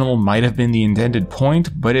unreasonable might have been the intended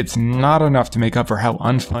point, but it's not enough to make up for how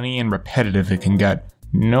unfunny and repetitive it can get,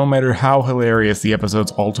 no matter how hilarious the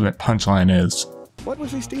episode's ultimate punchline is. What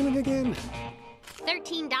was he stealing again?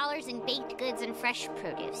 $13 in baked goods and fresh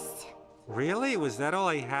produce. Really? Was that all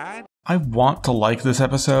he had? I want to like this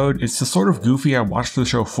episode. It's the sort of goofy I watched the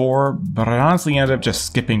show for, but I honestly ended up just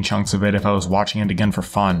skipping chunks of it if I was watching it again for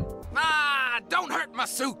fun. Don't hurt my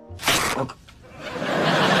suit!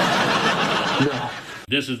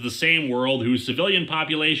 This is the same world whose civilian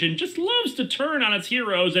population just loves to turn on its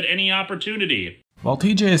heroes at any opportunity. While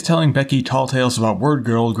TJ is telling Becky tall tales about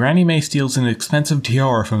WordGirl, Granny Mae steals an expensive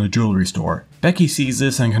tiara from the jewelry store. Becky sees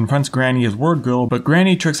this and confronts Granny as WordGirl, but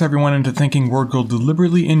Granny tricks everyone into thinking WordGirl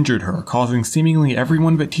deliberately injured her, causing seemingly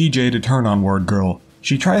everyone but TJ to turn on WordGirl.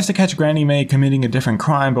 She tries to catch Granny Mae committing a different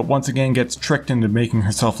crime, but once again gets tricked into making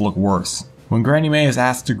herself look worse. When Granny Mae is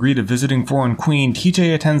asked to greet a visiting foreign queen,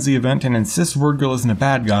 TJ attends the event and insists WordGirl isn't a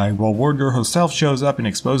bad guy, while WordGirl herself shows up and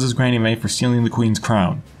exposes Granny Mae for stealing the queen's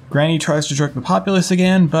crown. Granny tries to trick the populace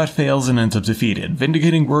again, but fails and ends up defeated,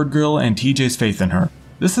 vindicating WordGirl and TJ's faith in her.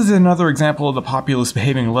 This is another example of the populace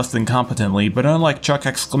behaving less than competently, but unlike Chuck !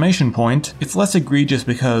 It's less egregious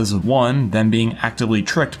because 1. Them being actively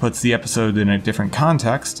tricked puts the episode in a different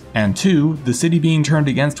context, and 2. The city being turned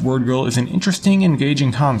against WordGirl is an interesting,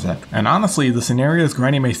 engaging concept, and honestly, the scenarios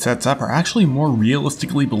Granny Mae sets up are actually more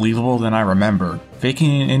realistically believable than I remember.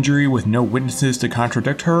 Faking an injury with no witnesses to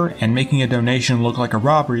contradict her, and making a donation look like a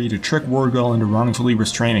robbery to trick WordGirl into wrongfully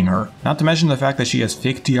restraining her. Not to mention the fact that she has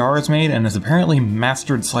fake tiaras made and has apparently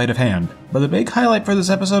mastered sleight of hand. But the big highlight for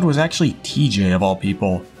this episode was actually TJ of all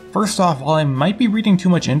people. First off, while I might be reading too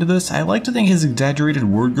much into this, I like to think his exaggerated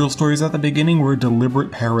WordGirl stories at the beginning were a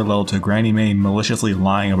deliberate parallel to Granny Mae maliciously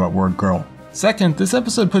lying about WordGirl. Second, this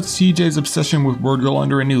episode puts TJ's obsession with WordGirl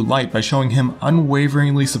under a new light by showing him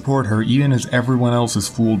unwaveringly support her even as everyone else is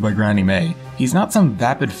fooled by Granny Mae. He's not some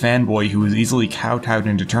vapid fanboy who is easily kowtowed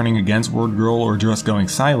into turning against WordGirl or just going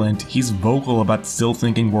silent, he's vocal about still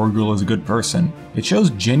thinking WordGirl is a good person. It shows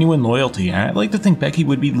genuine loyalty, and I'd like to think Becky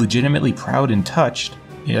would be legitimately proud and touched,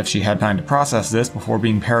 if she had time to process this before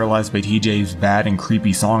being paralyzed by TJ's bad and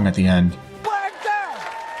creepy song at the end.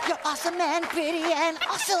 You're awesome and pretty and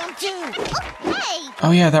awesome too. Oh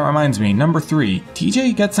yeah, that reminds me, number 3.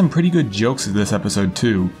 TJ gets some pretty good jokes in this episode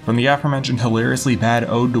too. From the aforementioned hilariously bad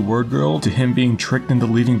ode to WordGirl, to him being tricked into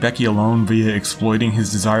leaving Becky alone via exploiting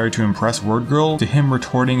his desire to impress WordGirl, to him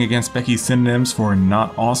retorting against Becky's synonyms for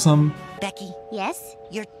not awesome. Becky? Yes?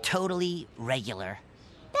 You're totally regular.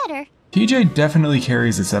 Better. TJ definitely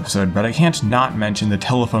carries this episode, but I can't not mention the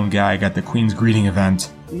telephone gag at the Queen's greeting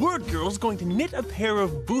event. WordGirl's going to knit a pair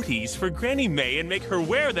of booties for Granny Mae and make her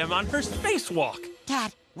wear them on her spacewalk.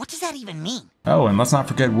 Dad, what does that even mean? Oh, and let's not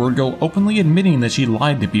forget WordGirl openly admitting that she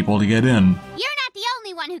lied to people to get in. You're not the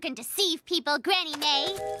only one who can deceive people, Granny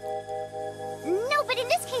Mae. No, but in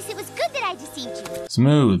this case it was good that I deceived you.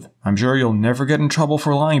 Smooth. I'm sure you'll never get in trouble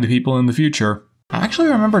for lying to people in the future. I actually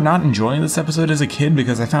remember not enjoying this episode as a kid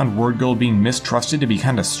because I found WordGirl being mistrusted to be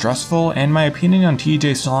kinda stressful, and my opinion on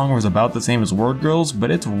TJ's song was about the same as WordGirl's,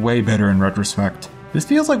 but it's way better in retrospect. This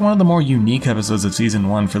feels like one of the more unique episodes of Season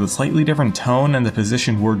 1 for the slightly different tone and the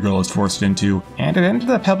position WordGirl is forced into, and it ended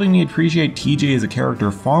up helping me appreciate TJ as a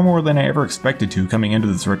character far more than I ever expected to coming into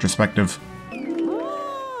this retrospective.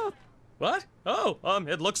 What? Oh,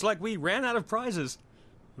 it looks like we ran out of prizes.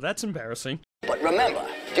 That's embarrassing. But remember,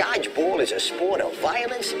 dodgeball is a sport of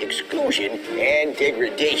violence, exclusion, and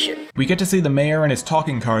degradation. We get to see the mayor and his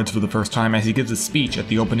talking cards for the first time as he gives a speech at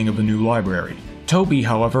the opening of the new library. Tobey,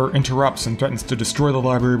 however, interrupts and threatens to destroy the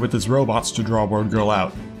library with his robots to draw WordGirl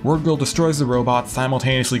out. WordGirl destroys the robots,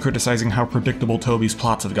 simultaneously criticizing how predictable Tobey's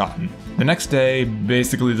plots have gotten. The next day,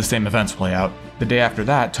 basically the same events play out. The day after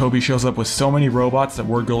that, Tobey shows up with so many robots that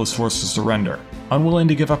WordGirl is forced to surrender. Unwilling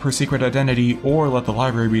to give up her secret identity or let the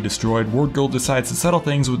library be destroyed, WordGirl decides to settle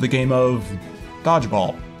things with the game of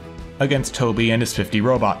dodgeball against Tobey and his 50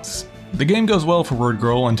 robots. The game goes well for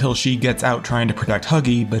WordGirl until she gets out trying to protect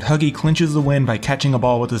Huggy, but Huggy clinches the win by catching a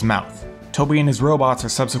ball with his mouth. Tobey and his robots are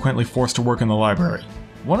subsequently forced to work in the library.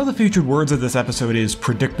 One of the featured words of this episode is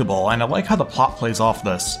predictable, and I like how the plot plays off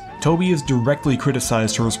this. Tobey is directly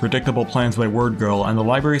criticized for his predictable plans by WordGirl, and the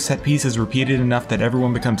library set piece is repeated enough that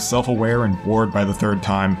everyone becomes self-aware and bored by the third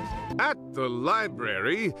time. At the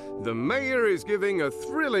library, the mayor is giving a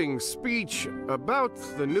thrilling speech about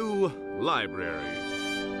the new library.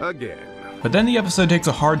 Again. But then the episode takes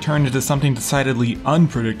a hard turn into something decidedly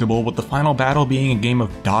unpredictable, with the final battle being a game of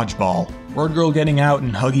dodgeball. WordGirl getting out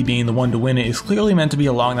and Huggy being the one to win it is clearly meant to be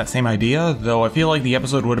along that same idea, though I feel like the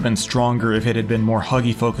episode would have been stronger if it had been more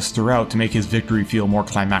Huggy focused throughout to make his victory feel more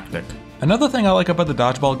climactic. Another thing I like about the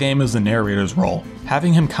dodgeball game is the narrator's role.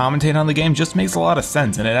 Having him commentate on the game just makes a lot of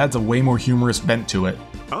sense, and it adds a way more humorous bent to it.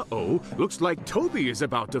 Uh-oh, looks like Tobey is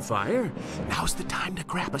about to fire. Now's the time to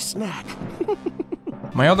grab a snack.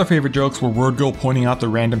 My other favorite jokes were WordGirl pointing out the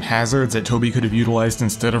random hazards that Tobey could have utilized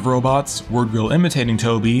instead of robots, WordGirl imitating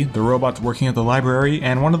Tobey, the robots working at the library,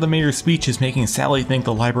 and one of the mayor's speeches making Sally think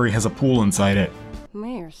the library has a pool inside it.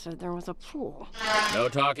 Mayor said there was a pool. No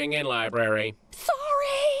talking in library. Sorry!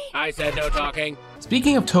 I said no talking.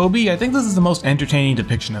 Speaking of Tobey, I think this is the most entertaining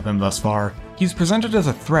depiction of him thus far. He's presented as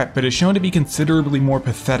a threat, but is shown to be considerably more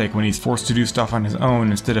pathetic when he's forced to do stuff on his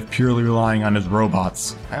own instead of purely relying on his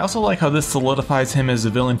robots. I also like how this solidifies him as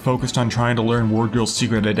a villain focused on trying to learn WordGirl's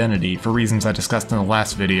secret identity, for reasons I discussed in the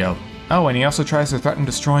last video. Oh, and he also tries to threaten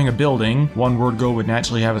destroying a building, one WordGirl would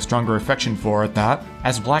naturally have a stronger affection for at that,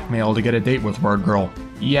 as blackmail to get a date with WordGirl.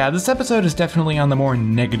 Yeah, this episode is definitely on the more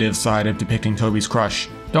negative side of depicting Tobey's crush.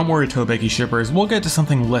 Don't worry, Becky shippers, we'll get to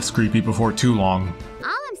something less creepy before too long. All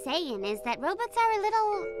I'm saying is that robots are a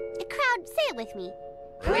little... crowd, say it with me.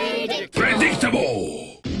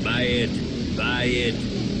 Predictable! Buy it, buy it,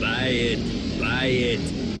 buy it, buy it.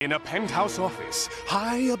 In a penthouse office,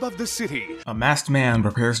 high above the city. A masked man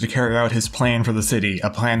prepares to carry out his plan for the city, a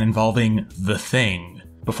plan involving The Thing.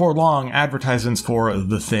 Before long, advertisements for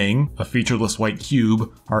The Thing, a featureless white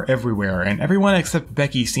cube, are everywhere, and everyone except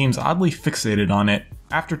Becky seems oddly fixated on it.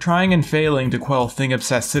 After trying and failing to quell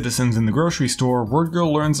Thing-obsessed citizens in the grocery store,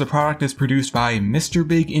 WordGirl learns the product is produced by Mr.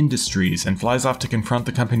 Big Industries and flies off to confront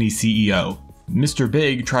the company's CEO. Mr.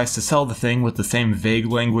 Big tries to sell the Thing with the same vague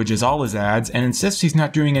language as all his ads and insists he's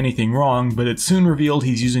not doing anything wrong, but it's soon revealed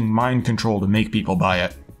he's using mind control to make people buy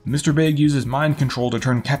it. Mr. Big uses mind control to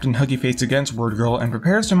turn Captain Huggyface against WordGirl and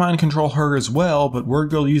prepares to mind control her as well, but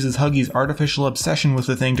WordGirl uses Huggy's artificial obsession with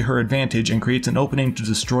the Thing to her advantage and creates an opening to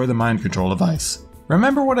destroy the mind control device.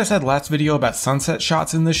 Remember what I said last video about sunset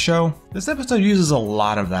shots in this show? This episode uses a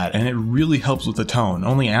lot of that, and it really helps with the tone,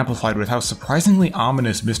 only amplified with how surprisingly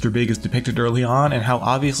ominous Mr. Big is depicted early on and how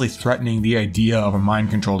obviously threatening the idea of a mind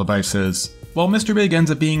control device is. While Mr. Big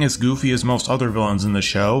ends up being as goofy as most other villains in the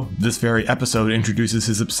show, this very episode introduces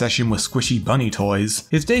his obsession with squishy bunny toys,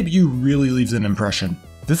 his debut really leaves an impression.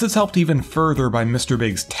 This is helped even further by Mr.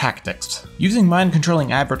 Big's tactics. Using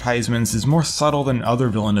mind-controlling advertisements is more subtle than other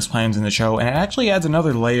villainous plans in the show, and it actually adds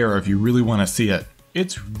another layer if you really want to see it.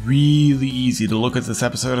 It's really easy to look at this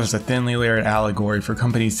episode as a thinly layered allegory for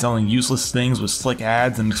companies selling useless things with slick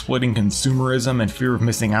ads and exploiting consumerism and fear of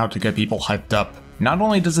missing out to get people hyped up. Not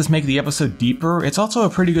only does this make the episode deeper, it's also a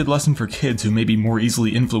pretty good lesson for kids who may be more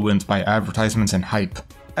easily influenced by advertisements and hype.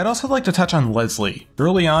 I'd also like to touch on Leslie.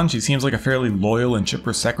 Early on, she seems like a fairly loyal and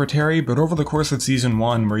chipper secretary, but over the course of Season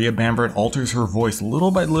 1, Maria Bamford alters her voice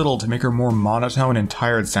little by little to make her more monotone and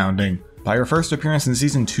tired sounding. By her first appearance in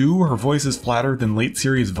Season 2, her voice is flatter than late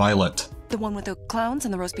series Violet. The one with the clowns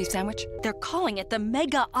and the roast beef sandwich? They're calling it the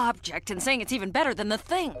Mega Object and saying it's even better than the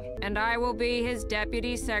Thing. And I will be his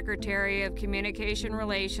Deputy Secretary of Communication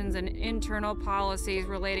Relations and Internal Policies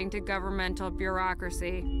relating to governmental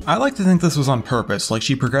bureaucracy. I like to think this was on purpose, like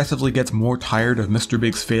she progressively gets more tired of Mr.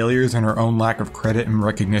 Big's failures and her own lack of credit and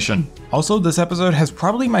recognition. Also, this episode has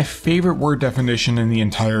probably my favorite word definition in the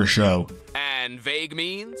entire show. And vague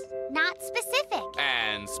means? Not specific.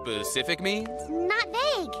 And specific means? Not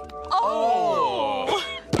vague. Oh!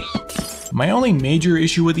 My only major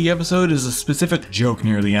issue with the episode is a specific joke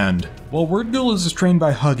near the end. While WordGirl is restrained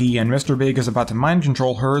by Huggy and Mr. Big is about to mind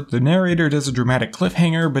control her, the narrator does a dramatic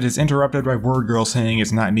cliffhanger but is interrupted by WordGirl saying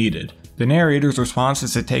it's not needed. The narrator's response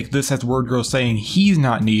is to take this as WordGirl saying he's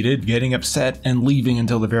not needed, getting upset, and leaving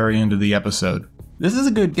until the very end of the episode. This is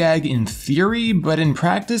a good gag in theory, but in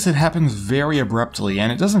practice it happens very abruptly,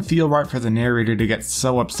 and it doesn't feel right for the narrator to get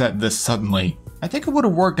so upset this suddenly. I think it would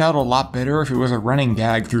have worked out a lot better if it was a running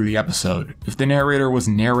gag through the episode. If the narrator was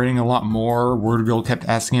narrating a lot more, WordGirl kept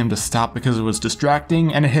asking him to stop because it was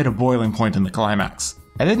distracting, and it hit a boiling point in the climax.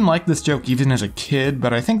 I didn't like this joke even as a kid,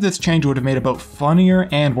 but I think this change would have made it both funnier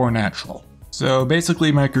and more natural. So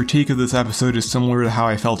basically my critique of this episode is similar to how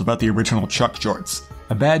I felt about the original Chuck shorts.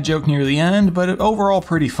 A bad joke near the end, but overall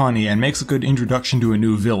pretty funny and makes a good introduction to a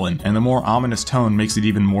new villain, and the more ominous tone makes it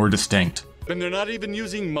even more distinct. And they're not even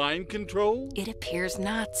using mind control? It appears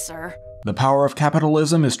not, sir. The power of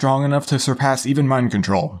capitalism is strong enough to surpass even mind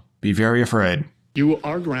control. Be very afraid. You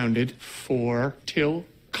are grounded till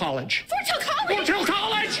college. Till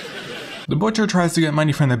college! The butcher tries to get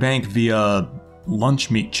money from the bank via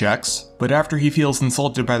lunch meat checks, but after he feels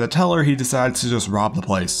insulted by the teller, he decides to just rob the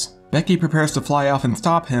place. Becky prepares to fly off and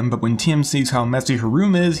stop him, but when Tim sees how messy her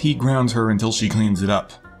room is, he grounds her until she cleans it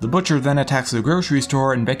up. The butcher then attacks the grocery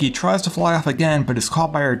store, and Becky tries to fly off again, but is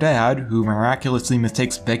caught by her dad, who miraculously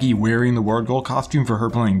mistakes Becky wearing the WordGirl costume for her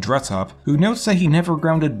playing dress-up, who notes that he never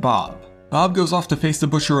grounded Bob. Bob goes off to face the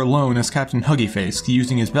butcher alone as Captain Huggyface,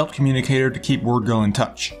 using his belt communicator to keep WordGirl in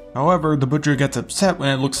touch. However, the butcher gets upset when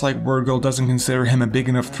it looks like WordGirl doesn't consider him a big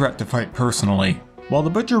enough threat to fight personally. While the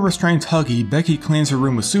butcher restrains Huggy, Becky cleans her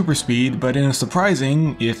room with super speed, but in a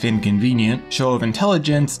surprising, if inconvenient, show of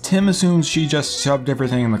intelligence, Tim assumes she just shoved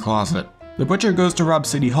everything in the closet. The butcher goes to rob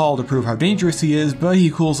City Hall to prove how dangerous he is, but he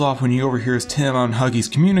cools off when he overhears Tim on Huggy's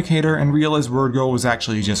communicator and realizes WordGirl was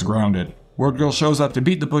actually just grounded. WordGirl shows up to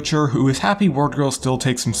beat the butcher, who is happy WordGirl still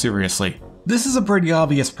takes him seriously. This is a pretty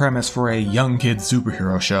obvious premise for a young kid's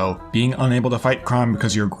superhero show, being unable to fight crime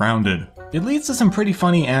because you're grounded. It leads to some pretty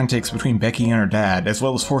funny antics between Becky and her dad, as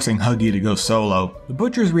well as forcing Huggy to go solo. The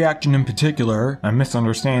butcher's reaction in particular, a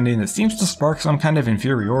misunderstanding that seems to spark some kind of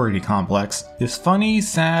inferiority complex, is funny,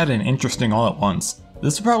 sad, and interesting all at once.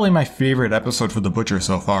 This is probably my favorite episode for the butcher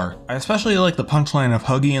so far. I especially like the punchline of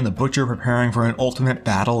Huggy and the butcher preparing for an ultimate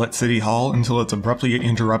battle at City Hall until it's abruptly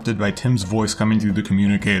interrupted by Tim's voice coming through the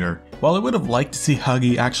communicator. While I would have liked to see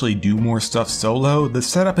Huggy actually do more stuff solo, the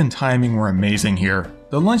setup and timing were amazing here.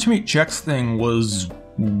 The lunch meat checks thing was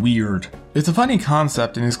weird. It's a funny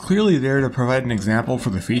concept and is clearly there to provide an example for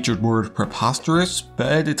the featured word preposterous,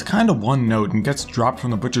 but it's kind of one note and gets dropped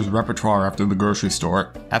from the butcher's repertoire after the grocery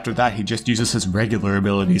store. After that, he just uses his regular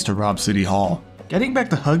abilities to rob City Hall. Getting back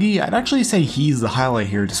to Huggy, I'd actually say he's the highlight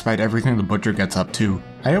here despite everything the butcher gets up to.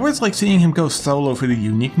 I always like seeing him go solo for the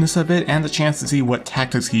uniqueness of it and the chance to see what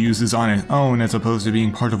tactics he uses on his own as opposed to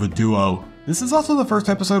being part of a duo. This is also the first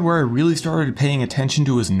episode where I really started paying attention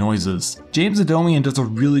to his noises. James Adomian does a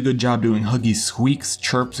really good job doing Huggy's squeaks,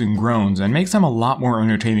 chirps, and groans, and makes them a lot more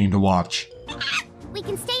entertaining to watch. We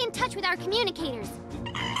can stay in touch with our communicators.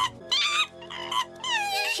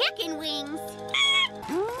 Chicken wings.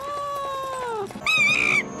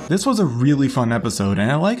 This was a really fun episode,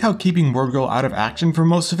 and I like how keeping WordGirl out of action for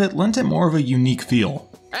most of it lent it more of a unique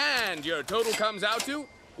feel. And your total comes out to,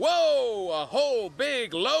 whoa, a whole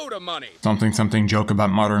big load of money. Something joke about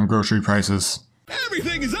modern grocery prices.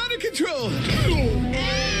 Everything is out of control!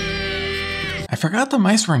 I forgot the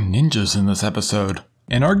mice were ninjas in this episode.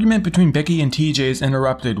 An argument between Becky and TJ is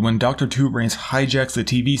interrupted when Dr. Two Brains hijacks the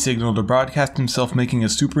TV signal to broadcast himself making a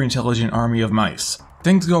super intelligent army of mice.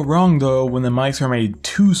 Things go wrong though when the mice are made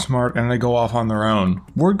too smart and they go off on their own.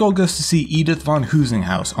 WordGirl goes to see Edith von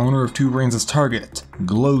Husinghaus, owner of Two Brains' Target,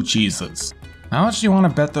 Glow Cheeses. How much do you want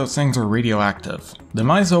to bet those things are radioactive? The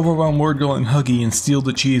mice overwhelm WordGirl and Huggy and steal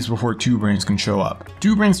the cheese before Two Brains can show up.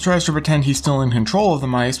 Two Brains tries to pretend he's still in control of the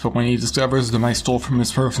mice, but when he discovers the mice stole from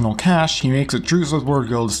his personal cache, he makes a truce with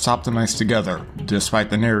WordGirl to stop the mice together, despite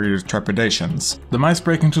the narrator's trepidations. The mice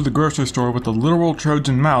break into the grocery store with a literal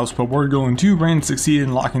Trojan mouse, but WordGirl and Two Brains succeed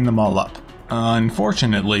in locking them all up.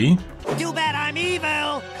 Unfortunately, Too bad I'm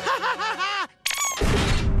evil!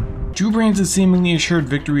 Two Brains' seemingly assured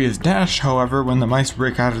victory is dashed, however, when the mice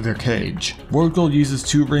break out of their cage. WordGirl uses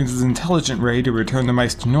Two Brains' intelligent ray to return the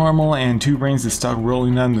mice to normal, and Two Brains is stuck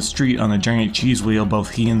rolling down the street on the giant cheese wheel both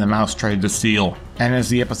he and the mouse tried to steal. And as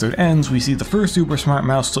the episode ends, we see the first super smart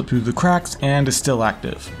mouse slip through the cracks and is still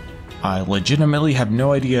active. I legitimately have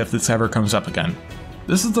no idea if this ever comes up again.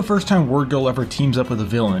 This is the first time WordGirl ever teams up with a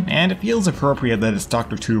villain, and it feels appropriate that it's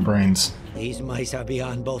Dr. Two Brains. These mice are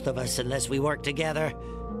beyond both of us unless we work together.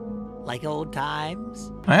 Like old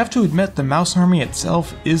times? I have to admit the mouse army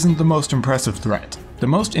itself isn't the most impressive threat. The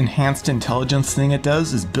most enhanced intelligence thing it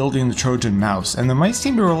does is building the Trojan mouse, and the mice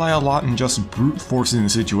seem to rely a lot on just brute forcing the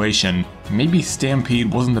situation. Maybe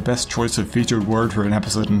stampede wasn't the best choice of featured word for an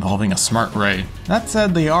episode involving a smart ray. That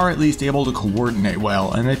said, they are at least able to coordinate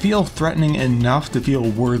well, and they feel threatening enough to feel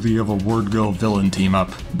worthy of a WordGirl villain team up.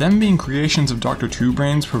 Them being creations of Dr. Two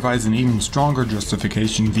Brains provides an even stronger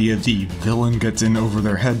justification via the villain gets in over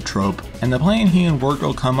their head trope, and the plan he and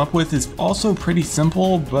WordGirl come up with is also pretty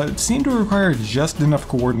simple, but seem to require just enough enough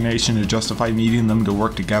coordination to justify needing them to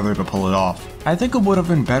work together to pull it off. I think it would have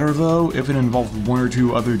been better though if it involved one or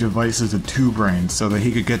two other devices of Two Brains so that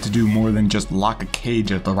he could get to do more than just lock a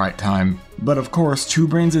cage at the right time. But of course, Two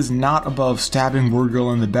Brains is not above stabbing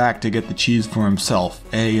WordGirl in the back to get the cheese for himself.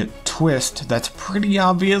 A twist that's pretty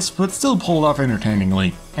obvious, but still pulled off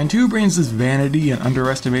entertainingly. And Two Brains' vanity and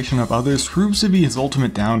underestimation of others proves to be his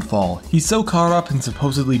ultimate downfall. He's so caught up in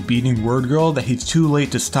supposedly beating WordGirl that he's too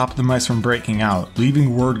late to stop the mice from breaking out,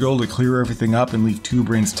 leaving WordGirl to clear everything up and leave Two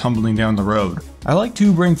Brains tumbling down the road. I like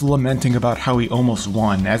Two Brains lamenting about how he almost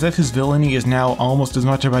won, as if his villainy is now almost as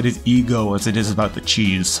much about his ego as it is about the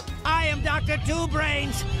cheese. I am Dr. Two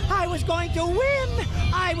Brains. I was going to win.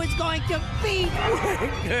 I was going to beat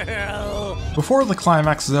WordGirl. Before the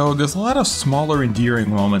climax though, there's a lot of smaller endearing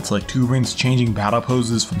moments like Two Brains changing battle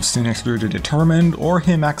poses from sinister to determined, or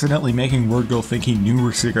him accidentally making WordGirl think he knew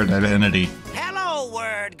her secret identity. Hello,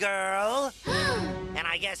 WordGirl. And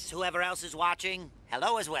I guess whoever else is watching,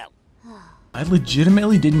 hello as well. I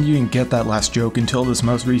legitimately didn't even get that last joke until this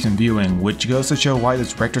most recent viewing, which goes to show why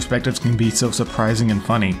this retrospectives can be so surprising and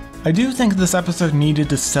funny. I do think this episode needed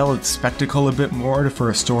to sell its spectacle a bit more for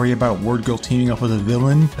a story about WordGirl teaming up with a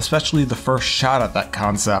villain, especially the first shot at that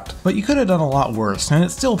concept, but you could have done a lot worse, and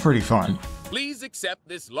it's still pretty fun. Please accept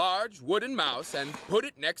this large wooden mouse and put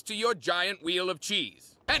it next to your giant wheel of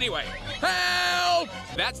cheese. Anyway, help!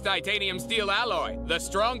 That's titanium steel alloy, the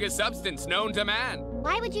strongest substance known to man.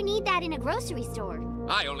 Why would you need that in a grocery store?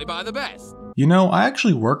 I only buy the best. You know, I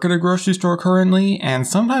actually work at a grocery store currently, and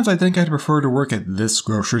sometimes I think I'd prefer to work at this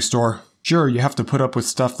grocery store. Sure, you have to put up with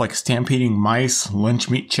stuff like stampeding mice, lunch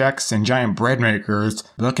meat checks, and giant bread makers,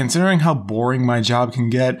 but considering how boring my job can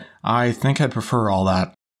get, I think I'd prefer all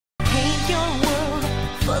that. Paint your world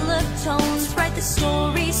full of tones, write the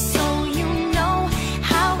story so you know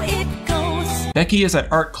how it goes. Becky is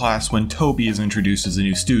at art class when Tobey is introduced as a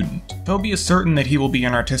new student. Tobey is certain that he will be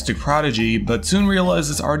an artistic prodigy, but soon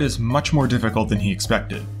realizes art is much more difficult than he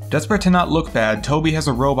expected. Desperate to not look bad, Tobey has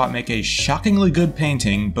a robot make a shockingly good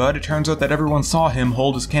painting, but it turns out that everyone saw him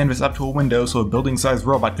hold his canvas up to a window so a building-sized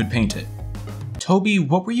robot could paint it. Tobey,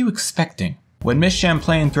 what were you expecting? When Miss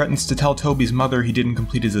Champlain threatens to tell Tobey's mother he didn't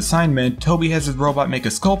complete his assignment, Tobey has his robot make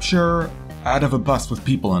a sculpture out of a bus with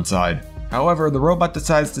people inside. However, the robot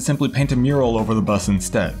decides to simply paint a mural over the bus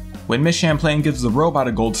instead. When Miss Champlain gives the robot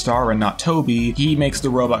a gold star and not Tobey, he makes the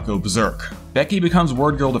robot go berserk. Becky becomes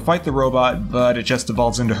WordGirl to fight the robot, but it just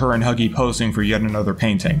evolves into her and Huggy posing for yet another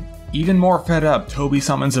painting. Even more fed up, Tobey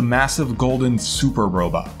summons a massive golden super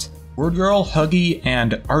robot. WordGirl, Huggy,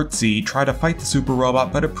 and Artsy try to fight the super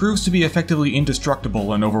robot, but it proves to be effectively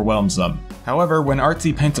indestructible and overwhelms them. However, when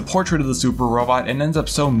Artsy paints a portrait of the super robot, it ends up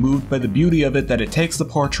so moved by the beauty of it that it takes the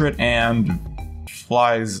portrait and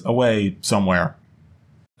flies away somewhere.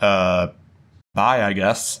 Bye, I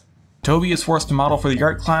guess. Tobey is forced to model for the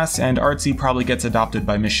art class, and Artsy probably gets adopted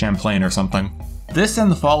by Miss Champlain or something. This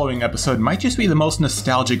and the following episode might just be the most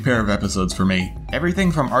nostalgic pair of episodes for me.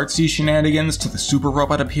 Everything from Artsy's shenanigans to the super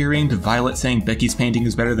robot appearing, to Violet saying Becky's painting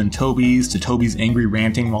is better than Tobey's, to Tobey's angry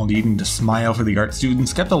ranting while needing to smile for the art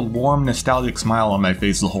students kept a warm, nostalgic smile on my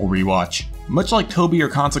face the whole rewatch. Much like Tobey or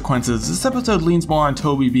Consequences, this episode leans more on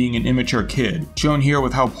Tobey being an immature kid, shown here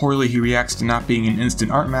with how poorly he reacts to not being an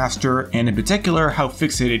instant art master, and in particular, how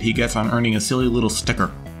fixated he gets on earning a silly little sticker.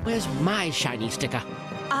 Where's my shiny sticker?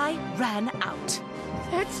 I ran out.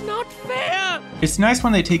 That's not fair! It's nice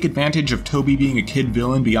when they take advantage of Tobey being a kid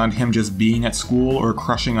villain beyond him just being at school or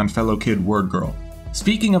crushing on fellow kid WordGirl.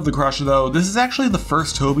 Speaking of the crush though, this is actually the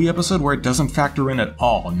first Tobey episode where it doesn't factor in at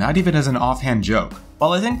all, not even as an offhand joke.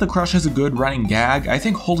 While I think the crush is a good running gag, I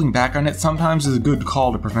think holding back on it sometimes is a good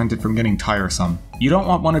call to prevent it from getting tiresome. You don't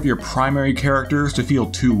want one of your primary characters to feel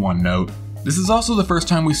too one-note. This is also the first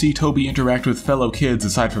time we see Tobey interact with fellow kids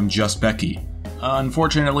aside from just Becky.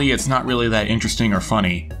 Unfortunately, it's not really that interesting or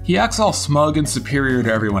funny. He acts all smug and superior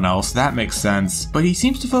to everyone else, that makes sense, but he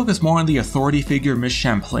seems to focus more on the authority figure Miss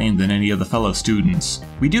Champlain than any of the fellow students.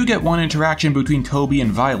 We do get one interaction between Tobey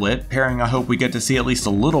and Violet, pairing I hope we get to see at least a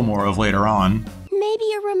little more of later on. Maybe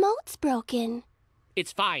your remote's broken.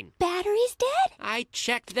 It's fine. Battery's dead? I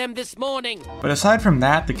checked them this morning. But aside from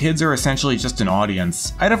that, the kids are essentially just an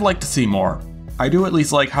audience. I'd have liked to see more. I do at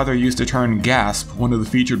least like how they're used to turn gasp, one of the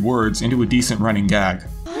featured words, into a decent running gag.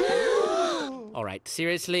 Alright,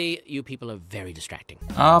 seriously, you people are very distracting.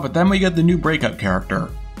 But then we get the new breakup character,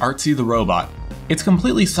 Artsy the robot. It's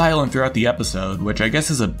completely silent throughout the episode, which I guess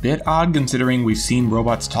is a bit odd considering we've seen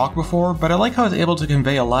robots talk before, but I like how it's able to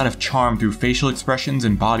convey a lot of charm through facial expressions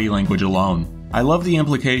and body language alone. I love the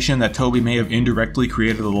implication that Tobey may have indirectly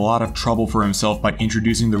created a lot of trouble for himself by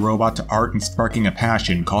introducing the robot to art and sparking a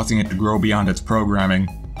passion, causing it to grow beyond its programming.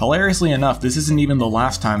 Hilariously enough, this isn't even the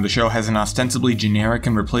last time the show has an ostensibly generic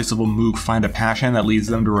and replaceable mook find a passion that leads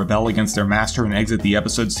them to rebel against their master and exit the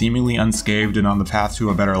episode seemingly unscathed and on the path to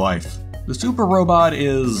a better life. The super robot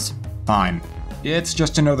is fine. It's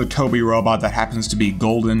just another Tobey robot that happens to be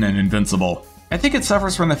golden and invincible. I think it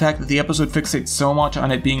suffers from the fact that the episode fixates so much on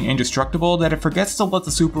it being indestructible that it forgets to let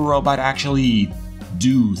the super robot actually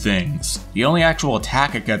do things. The only actual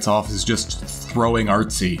attack it gets off is just throwing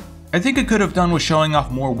artsy. I think it could have done with showing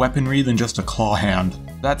off more weaponry than just a claw hand.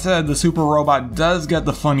 That said, the super robot does get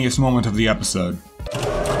the funniest moment of the episode.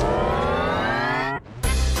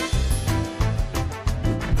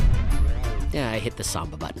 Yeah, I hit the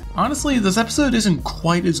Samba button. Honestly, this episode isn't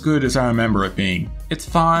quite as good as I remember it being. It's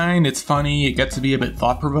fine, it's funny, it gets to be a bit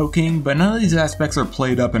thought-provoking, but none of these aspects are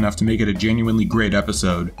played up enough to make it a genuinely great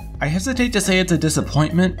episode. I hesitate to say it's a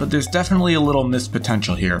disappointment, but there's definitely a little missed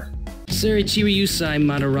potential here. Sir Ichiriusai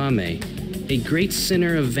Madarame, a great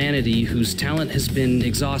sinner of vanity whose talent has been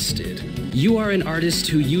exhausted. You are an artist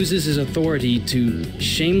who uses his authority to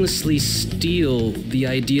shamelessly steal the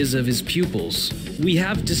ideas of his pupils. We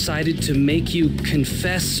have decided to make you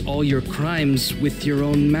confess all your crimes with your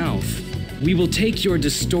own mouth. We will take your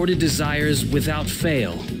distorted desires without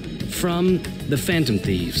fail. From the Phantom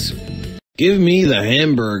Thieves. Give me the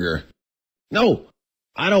hamburger. No,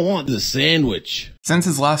 I don't want the sandwich. Since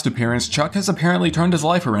his last appearance, Chuck has apparently turned his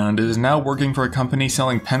life around and is now working for a company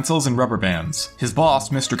selling pencils and rubber bands. His boss,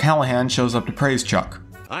 Mr. Callahan, shows up to praise Chuck.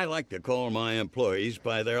 I like to call my employees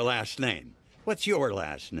by their last name. What's your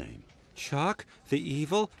last name? Chuck, the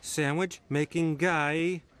evil sandwich-making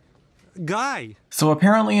guy. So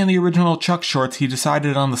apparently in the original Chuck shorts, he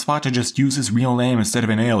decided on the spot to just use his real name instead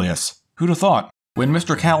of an alias. Who'd have thought? When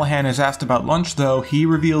Mr. Callahan is asked about lunch though, he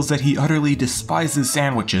reveals that he utterly despises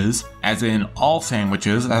sandwiches, as in all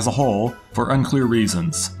sandwiches as a whole, for unclear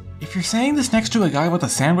reasons. If you're saying this next to a guy with a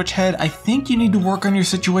sandwich head, I think you need to work on your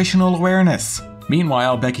situational awareness.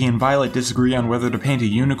 Meanwhile, Becky and Violet disagree on whether to paint a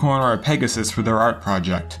unicorn or a Pegasus for their art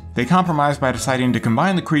project. They compromise by deciding to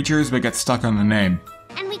combine the creatures but get stuck on the name.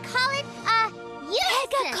 And we call it a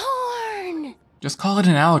unicorn! Just call it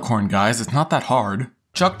an alicorn, guys, it's not that hard.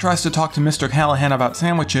 Chuck tries to talk to Mr. Callahan about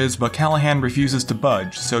sandwiches, but Callahan refuses to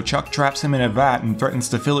budge, so Chuck traps him in a vat and threatens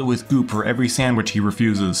to fill it with goop for every sandwich he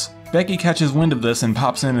refuses. Becky catches wind of this and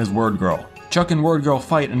pops in as WordGirl. Chuck and WordGirl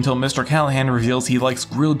fight until Mr. Callahan reveals he likes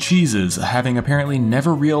grilled cheeses, having apparently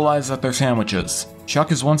never realized that they're sandwiches.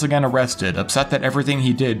 Chuck is once again arrested, upset that everything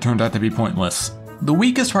he did turned out to be pointless. The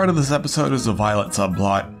weakest part of this episode is the Violet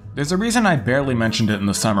subplot. There's a reason I barely mentioned it in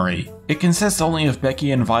the summary. It consists only of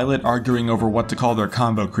Becky and Violet arguing over what to call their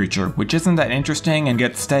combo creature, which isn't that interesting and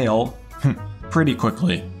gets stale pretty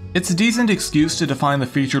quickly. It's a decent excuse to define the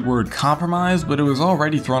featured word compromise, but it was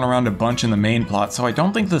already thrown around a bunch in the main plot, so I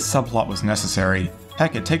don't think this subplot was necessary.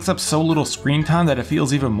 Heck, it takes up so little screen time that it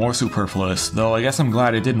feels even more superfluous, though I guess I'm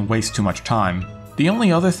glad it didn't waste too much time. The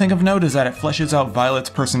only other thing of note is that it fleshes out Violet's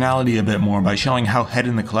personality a bit more by showing how head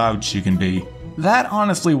in the clouds she can be. That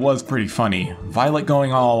honestly was pretty funny. Violet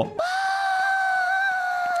going all bye!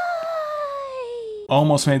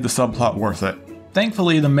 Almost made the subplot worth it.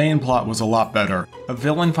 Thankfully, the main plot was a lot better. A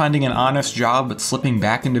villain finding an honest job but slipping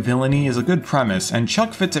back into villainy is a good premise, and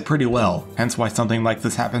Chuck fits it pretty well, hence why something like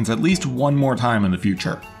this happens at least one more time in the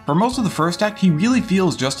future. For most of the first act, he really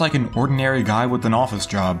feels just like an ordinary guy with an office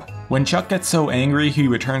job. When Chuck gets so angry he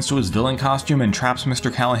returns to his villain costume and traps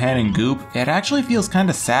Mr. Callahan in goop, it actually feels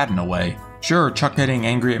kinda sad in a way. Sure, Chuck getting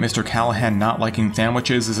angry at Mr. Callahan not liking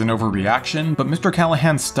sandwiches is an overreaction, but Mr.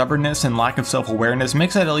 Callahan's stubbornness and lack of self-awareness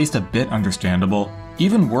makes it at least a bit understandable.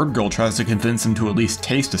 Even WordGirl tries to convince him to at least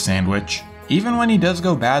taste a sandwich. Even when he does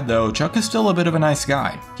go bad though, Chuck is still a bit of a nice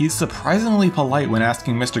guy. He's surprisingly polite when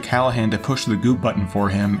asking Mr. Callahan to push the goop button for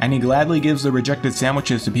him, and he gladly gives the rejected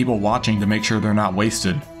sandwiches to people watching to make sure they're not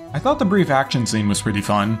wasted. I thought the brief action scene was pretty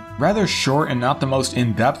fun. Rather short and not the most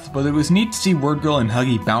in-depth, but it was neat to see WordGirl and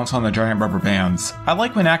Huggy bounce on the giant rubber bands. I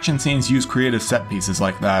like when action scenes use creative set pieces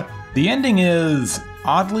like that. The ending is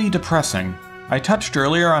oddly depressing. I touched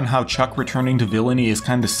earlier on how Chuck returning to villainy is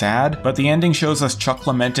kinda sad, but the ending shows us Chuck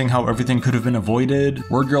lamenting how everything could have been avoided,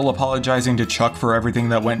 WordGirl apologizing to Chuck for everything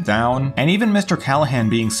that went down, and even Mr. Callahan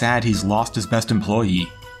being sad he's lost his best employee.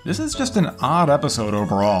 This is just an odd episode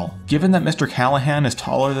overall. Given that Mr. Callahan is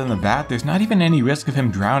taller than the vat, there's not even any risk of him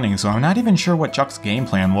drowning, so I'm not even sure what Chuck's game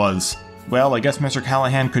plan was. Well, I guess Mr.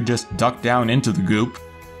 Callahan could just duck down into the goop.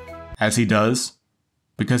 As he does.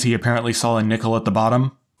 Because he apparently saw a nickel at the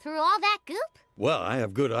bottom. Through all that goop? Well, I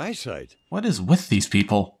have good eyesight. What is with these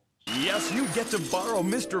people? Yes, you get to borrow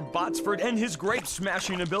Mr. Botsford and his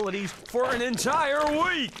grape-smashing abilities for an entire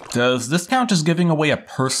week! Does this count as giving away a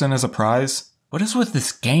person as a prize? What is with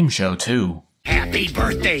this game show, too? Happy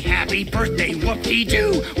birthday,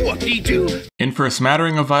 whoop-dee-doo, whoop-dee-doo. In for a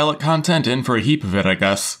smattering of Violet content, in for a heap of it, I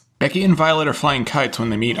guess. Becky and Violet are flying kites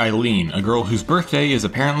when they meet Eileen, a girl whose birthday is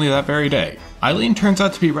apparently that very day. Eileen turns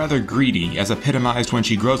out to be rather greedy, as epitomized when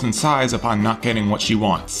she grows in size upon not getting what she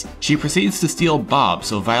wants. She proceeds to steal Bob,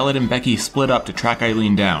 so Violet and Becky split up to track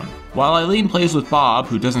Eileen down. While Eileen plays with Bob,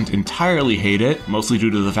 who doesn't entirely hate it, mostly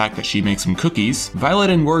due to the fact that she makes him cookies,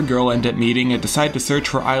 Violet and WordGirl end up meeting and decide to search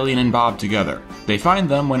for Eileen and Bob together. They find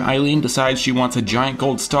them when Eileen decides she wants a giant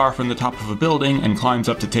gold star from the top of a building and climbs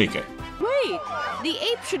up to take it. Wait, the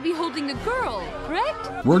ape should be holding a girl, correct?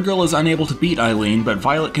 WordGirl is unable to beat Eileen, but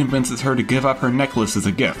Violet convinces her to give up her necklace as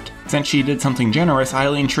a gift. Since she did something generous,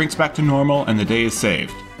 Eileen shrinks back to normal and the day is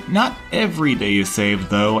saved. Not every day is saved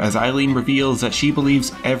though, as Eileen reveals that she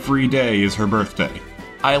believes every day is her birthday.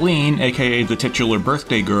 Eileen, aka the titular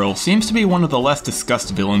birthday girl, seems to be one of the less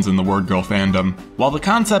discussed villains in the WordGirl fandom. While the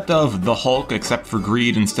concept of the Hulk except for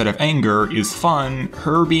greed instead of anger is fun,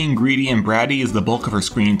 her being greedy and bratty is the bulk of her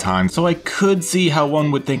screen time, so I could see how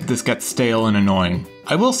one would think this gets stale and annoying.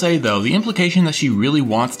 I will say though, the implication that she really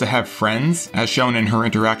wants to have friends, as shown in her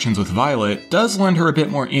interactions with Violet, does lend her a bit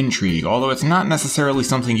more intrigue, although it's not necessarily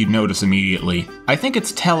something you'd notice immediately. I think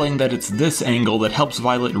it's telling that it's this angle that helps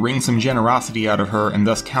Violet wring some generosity out of her and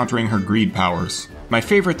thus countering her greed powers. My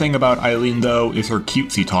favorite thing about Eileen though is her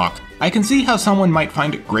cutesy talk. I can see how someone might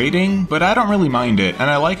find it grating, but I don't really mind it, and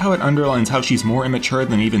I like how it underlines how she's more immature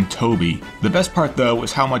than even Tobey. The best part though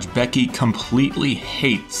is how much Becky completely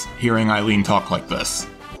hates hearing Eileen talk like this.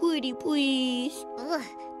 Pretty please. Ugh,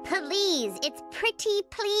 please, it's pretty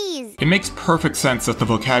please. It makes perfect sense that the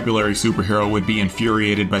vocabulary superhero would be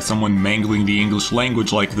infuriated by someone mangling the English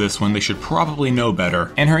language like this when they should probably know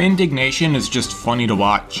better, and her indignation is just funny to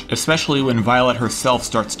watch, especially when Violet herself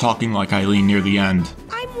starts talking like Eileen near the end.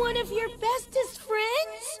 I'm one of your bestest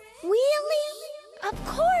friends? Really? Of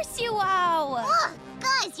course you are! Ugh,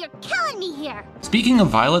 guys, you're killing me here. Speaking of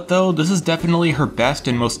Violet though, this is definitely her best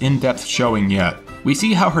and most in-depth showing yet. We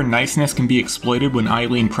see how her niceness can be exploited when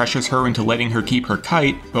Eileen pressures her into letting her keep her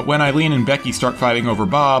kite, but when Eileen and Becky start fighting over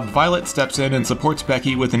Bob, Violet steps in and supports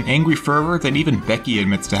Becky with an angry fervor that even Becky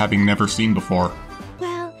admits to having never seen before.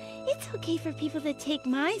 Well, it's okay for people to take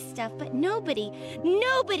my stuff, but nobody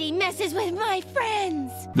messes with my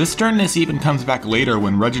friends! This sternness even comes back later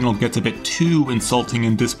when Reginald gets a bit too insulting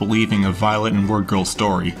and disbelieving of Violet and WordGirl's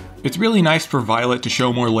story. It's really nice for Violet to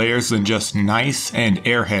show more layers than just nice and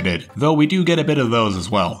airheaded, though we do get a bit of those as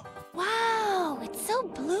well. Wow, it's so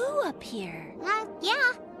blue up here.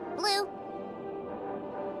 Yeah, blue.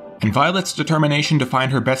 And Violet's determination to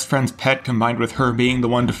find her best friend's pet combined with her being the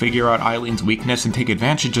one to figure out Eileen's weakness and take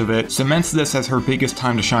advantage of it cements this as her biggest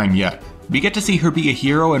time to shine yet. We get to see her be a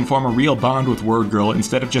hero and form a real bond with WordGirl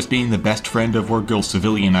instead of just being the best friend of WordGirl's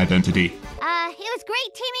civilian identity. It was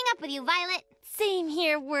great teaming up with you, Violet. Same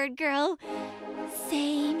here, WordGirl.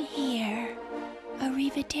 Same here.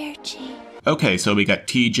 Arrivederci. Okay, so we got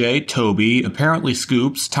TJ, Tobey, apparently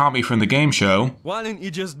Scoops, Tommy from the game show. Why didn't you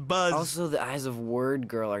just buzz? Also, the eyes of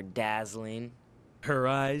WordGirl are dazzling. Her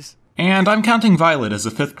eyes? And I'm counting Violet as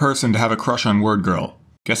the fifth person to have a crush on WordGirl.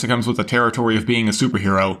 Guess it comes with the territory of being a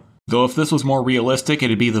superhero. Though if this was more realistic,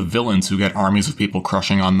 it'd be the villains who get armies of people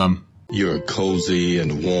crushing on them. You're cozy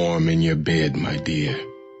and warm in your bed, my dear.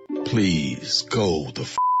 Please go the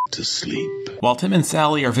f*** to sleep. While Tim and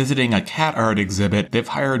Sally are visiting a cat art exhibit, they've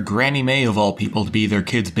hired Granny May of all people to be their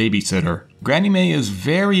kids' babysitter. Granny May is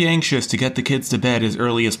very anxious to get the kids to bed as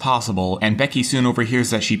early as possible, and Becky soon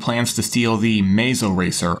overhears that she plans to steal the Meso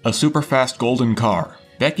Racer, a super fast golden car.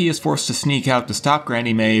 Becky is forced to sneak out to stop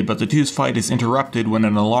Granny May, but the two's fight is interrupted when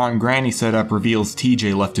an alarm Granny set up reveals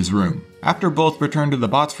TJ left his room. After both return to the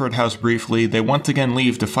Botsford house briefly, they once again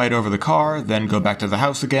leave to fight over the car, then go back to the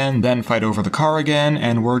house again, then fight over the car again,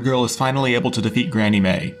 and WordGirl is finally able to defeat Granny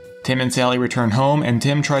May. Tim and Sally return home, and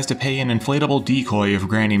Tim tries to pay an inflatable decoy of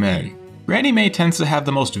Granny May. Granny May tends to have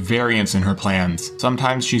the most variance in her plans.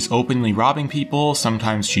 Sometimes she's openly robbing people,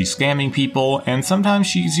 sometimes she's scamming people, and sometimes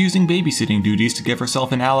she's using babysitting duties to give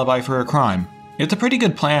herself an alibi for a crime. It's a pretty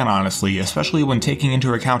good plan, honestly, especially when taking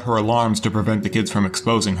into account her alarms to prevent the kids from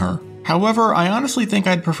exposing her. However, I honestly think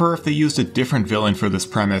I'd prefer if they used a different villain for this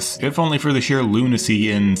premise, if only for the sheer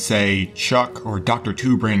lunacy in, say, Chuck or Dr.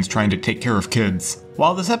 Two Brains trying to take care of kids.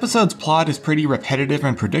 While this episode's plot is pretty repetitive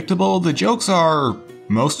and predictable, the jokes are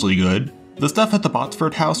mostly good. The stuff at the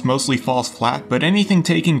Botsford house mostly falls flat, but anything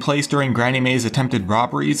taking place during Granny May's attempted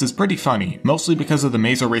robberies is pretty funny, mostly because of the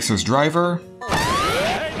Meso Racer's driver.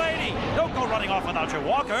 Hey lady,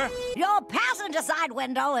 Walker? Your passenger side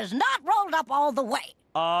window is not rolled up all the way.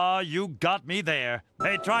 You got me there.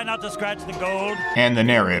 Hey, try not to scratch the gold. And the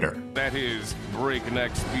narrator. That is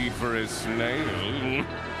breakneck speed for a snail.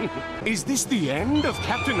 Is this the end of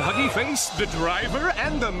Captain Huggyface, the driver,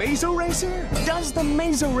 and the Mazo Racer? Does the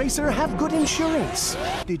Mazo Racer have good insurance?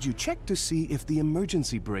 Did you check to see if the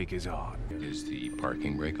emergency brake is on? Is the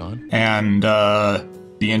parking brake on? And,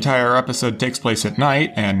 the entire episode takes place at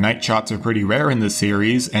night, and night shots are pretty rare in this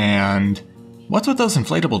series, and... what's with those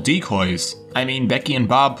inflatable decoys? I mean, Becky and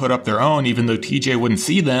Bob put up their own even though TJ wouldn't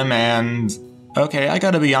see them, and... okay, I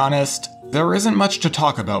gotta be honest, there isn't much to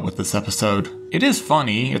talk about with this episode. It is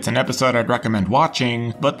funny, it's an episode I'd recommend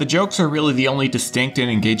watching, but the jokes are really the only distinct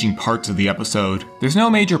and engaging parts of the episode. There's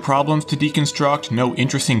no major problems to deconstruct, no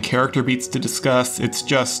interesting character beats to discuss, it's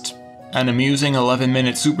just an amusing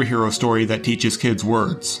 11-minute superhero story that teaches kids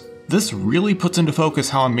words. This really puts into focus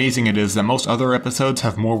how amazing it is that most other episodes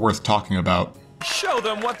have more worth talking about. Show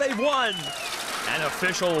them what they've won! An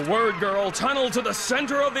official WordGirl Tunnel to the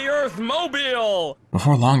Center of the Earth mobile!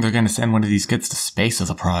 Before long, they're gonna send one of these kids to space as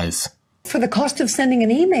a prize. For the cost of sending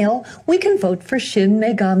an email, we can vote for Shin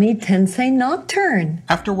Megami Tensei Nocturne.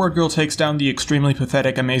 After WordGirl takes down the extremely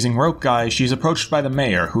pathetic Amazing Rope Guy, she's approached by the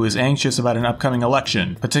mayor, who is anxious about an upcoming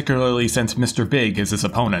election, particularly since Mr. Big is his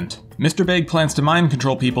opponent. Mr. Big plans to mind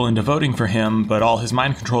control people into voting for him, but all his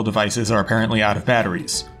mind control devices are apparently out of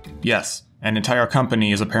batteries. Yes. An entire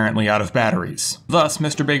company is apparently out of batteries. Thus,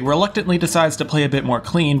 Mr. Big reluctantly decides to play a bit more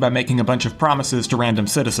clean by making a bunch of promises to random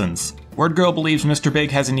citizens. WordGirl believes Mr. Big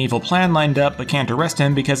has an evil plan lined up but can't arrest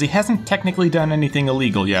him because he hasn't technically done anything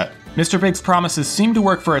illegal yet. Mr. Big's promises seem to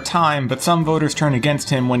work for a time, but some voters turn against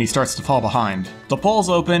him when he starts to fall behind. The polls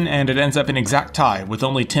open and it ends up an exact tie, with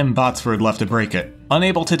only Tim Botsford left to break it.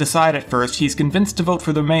 Unable to decide at first, he's convinced to vote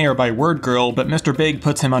for the mayor by WordGirl, but Mr. Big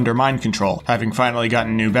puts him under mind control, having finally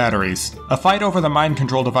gotten new batteries. A fight over the mind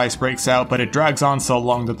control device breaks out, but it drags on so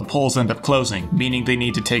long that the polls end up closing, meaning they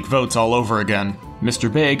need to take votes all over again.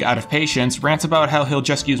 Mr. Big, out of patience, rants about how he'll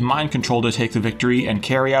just use mind control to take the victory and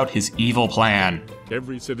carry out his evil plan.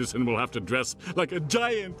 Every citizen will have to dress like a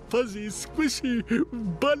giant, fuzzy, squishy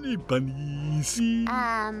bunny. See?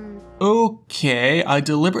 Okay, I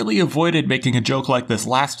deliberately avoided making a joke like this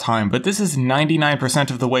last time, but this is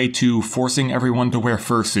 99% of the way to forcing everyone to wear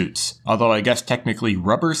fursuits. Although I guess technically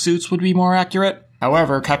rubber suits would be more accurate.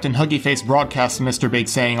 However, Captain Huggyface broadcasts Mr. Big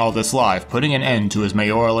saying all this live, putting an end to his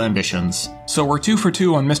mayoral ambitions. So we're 2 for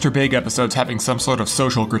 2 on Mr. Big episodes having some sort of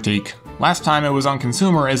social critique. Last time it was on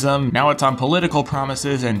consumerism, now it's on political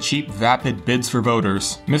promises and cheap, vapid bids for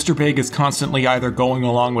voters. Mr. Big is constantly either going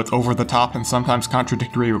along with over-the-top and sometimes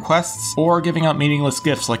contradictory requests, or giving out meaningless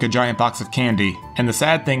gifts like a giant box of candy. And the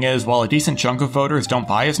sad thing is, while a decent chunk of voters don't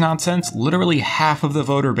buy his nonsense, literally half of the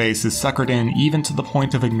voter base is suckered in, even to the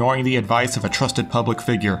point of ignoring the advice of a trusted public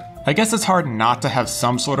figure. I guess it's hard not to have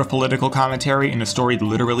some sort of political commentary in a story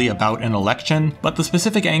literally about an election, but the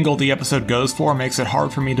specific angle the episode goes for makes it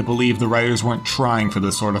hard for me to believe the writers weren't trying for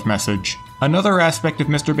this sort of message. Another aspect of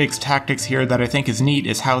Mr. Big's tactics here that I think is neat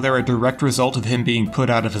is how they're a direct result of him being put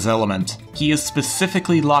out of his element. He is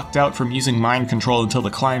specifically locked out from using mind control until the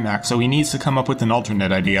climax, so he needs to come up with an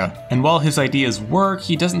alternate idea. And while his ideas work,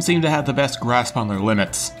 he doesn't seem to have the best grasp on their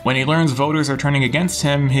limits. When he learns voters are turning against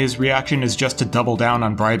him, his reaction is just to double down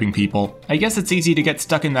on bribing people. I guess it's easy to get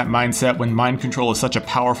stuck in that mindset when mind control is such a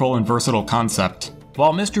powerful and versatile concept.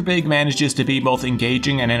 While Mr. Big manages to be both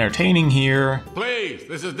engaging and entertaining here... Please,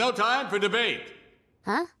 this is no time for debate.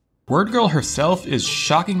 Huh? WordGirl herself is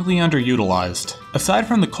shockingly underutilized. Aside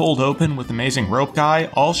from the cold open with Amazing Rope Guy,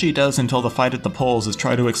 all she does until the fight at the polls is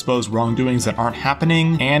try to expose wrongdoings that aren't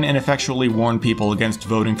happening and ineffectually warn people against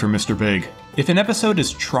voting for Mr. Big. If an episode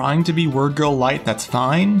is trying to be WordGirl light, that's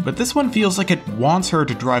fine, but this one feels like it wants her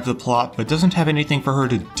to drive the plot but doesn't have anything for her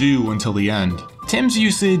to do until the end. Tim's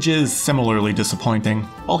usage is similarly disappointing.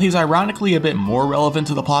 While he's ironically a bit more relevant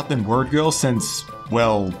to the plot than WordGirl since,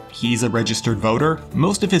 well, he's a registered voter,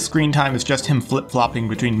 most of his screen time is just him flip-flopping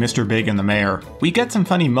between Mr. Big and the mayor. We get some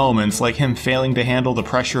funny moments, like him failing to handle the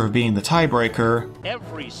pressure of being the tiebreaker.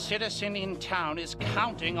 Every citizen in town is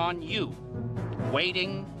counting on you.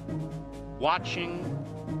 Waiting, watching,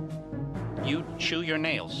 you chew your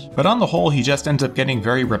nails. But on the whole, he just ends up getting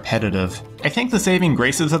very repetitive. I think the saving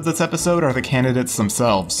graces of this episode are the candidates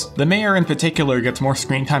themselves. The mayor in particular gets more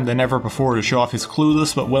screen time than ever before to show off his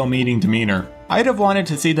clueless but well-meaning demeanor. I'd have wanted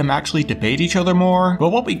to see them actually debate each other more, but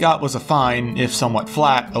what we got was a fine, if somewhat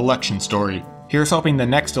flat, election story. Here's hoping the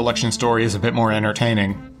next election story is a bit more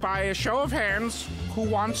entertaining. By a show of hands, who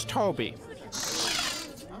wants Tobey?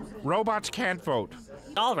 Robots can't vote.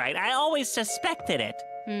 All right, I always suspected it.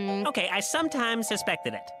 Okay, I sometimes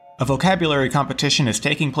suspected it. A vocabulary competition is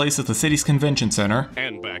taking place at the city's convention center,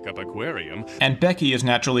 And backup aquarium. and Becky is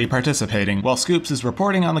naturally participating, while Scoops is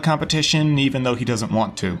reporting on the competition even though he doesn't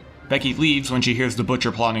want to. Becky leaves when she hears the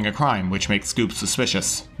butcher plotting a crime, which makes Scoops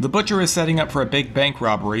suspicious. The butcher is setting up for a big bank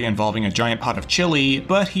robbery involving a giant pot of chili,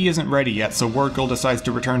 but he isn't ready yet, so WordGirl decides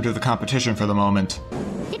to return to the competition for the moment.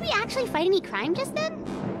 Did we actually fight any crime just then?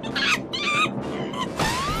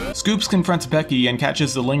 Scoops confronts Becky and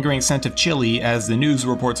catches the lingering scent of chili as the news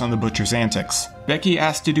reports on the butcher's antics. Becky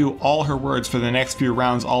asks to do all her words for the next few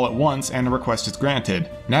rounds all at once, and the request is granted.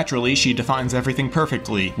 Naturally, she defines everything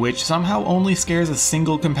perfectly, which somehow only scares a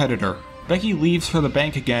single competitor. Becky leaves for the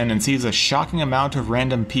bank again and sees a shocking amount of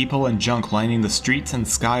random people and junk lining the streets and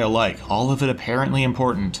sky alike, all of it apparently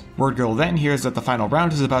important. WordGirl then hears that the final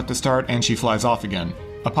round is about to start and she flies off again.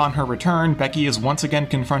 Upon her return, Becky is once again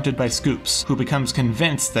confronted by Scoops, who becomes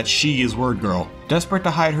convinced that she is WordGirl. Desperate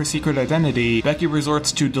to hide her secret identity, Becky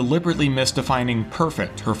resorts to deliberately misdefining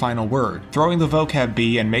perfect, her final word, throwing the Vocab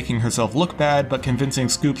Bee and making herself look bad, but convincing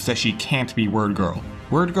Scoops that she can't be WordGirl.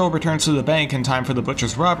 WordGirl returns to the bank in time for the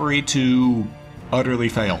butcher's robbery to utterly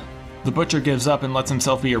fail. The butcher gives up and lets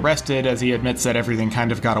himself be arrested as he admits that everything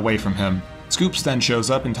kind of got away from him. Scoops then shows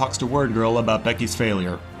up and talks to WordGirl about Becky's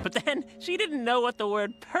failure. But then, she didn't know what the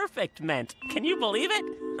word perfect meant. Can you believe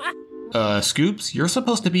it? Scoops, you're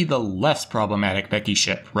supposed to be the less problematic Becky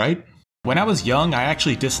ship, right? When I was young, I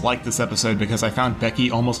actually disliked this episode because I found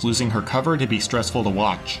Becky almost losing her cover to be stressful to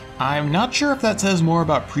watch. I'm not sure if that says more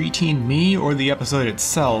about preteen me or the episode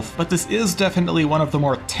itself, but this is definitely one of the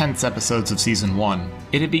more tense episodes of Season 1.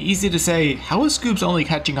 It'd be easy to say, how is Scoops only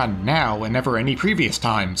catching on now and never any previous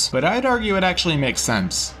times? But I'd argue it actually makes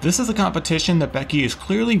sense. This is a competition that Becky is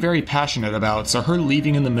clearly very passionate about, so her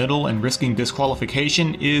leaving in the middle and risking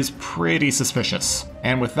disqualification is pretty suspicious.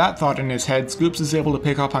 And with that thought in his head, Scoops is able to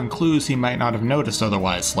pick up on clues he might not have noticed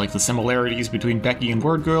otherwise, like the similarities between Becky and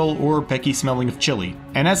WordGirl or Becky smelling of chili.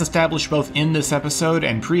 And as established both in this episode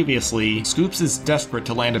and previously, Scoops is desperate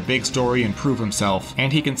to land a big story and prove himself,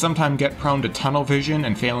 and he can sometimes get prone to tunnel vision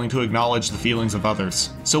and failing to acknowledge the feelings of others.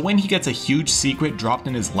 So when he gets a huge secret dropped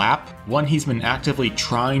in his lap, one he's been actively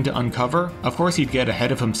trying to uncover, of course he'd get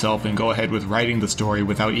ahead of himself and go ahead with writing the story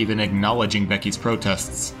without even acknowledging Becky's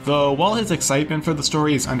protests. Though while his excitement for the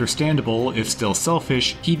story is understandable, if still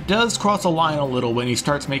selfish, he does cross a line a little when he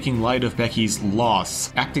starts making light of Becky's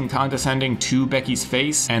loss, acting condescending to Becky's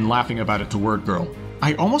face and laughing about it to WordGirl.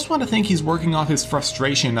 I almost want to think he's working off his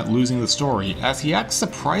frustration at losing the story, as he acts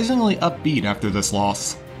surprisingly upbeat after this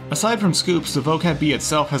loss. Aside from Scoops, the Vocab Bee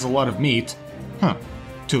itself has a lot of meat,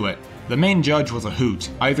 to it. The main judge was a hoot,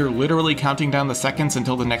 either literally counting down the seconds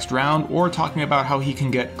until the next round, or talking about how he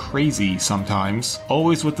can get crazy sometimes,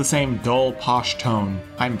 always with the same dull, posh tone.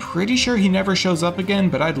 I'm pretty sure he never shows up again,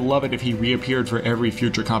 but I'd love it if he reappeared for every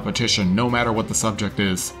future competition, no matter what the subject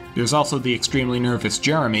is. There's also the extremely nervous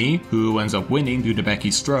Jeremy, who ends up winning due to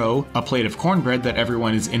Becky's throw, a plate of cornbread that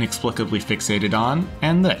everyone is inexplicably fixated on,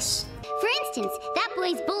 and this. For instance, that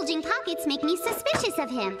boy's bulging pockets make me suspicious of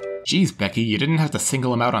him. Geez, Becky, you didn't have to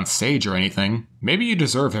single him out on stage or anything. Maybe you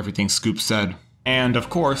deserve everything Scoops said. And of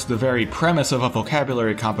course, the very premise of a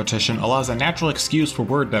vocabulary competition allows a natural excuse for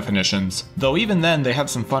word definitions, though even then they have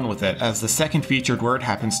some fun with it, as the second featured word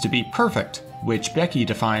happens to be perfect, which Becky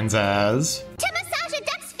defines as... To massage a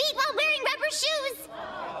duck's feet while wearing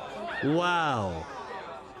rubber shoes! Wow.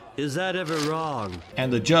 Is that ever wrong?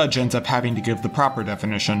 And the judge ends up having to give the proper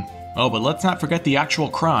definition. Oh, but let's not forget the actual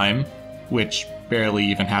crime, which barely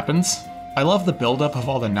even happens. I love the buildup of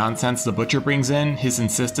all the nonsense the butcher brings in, his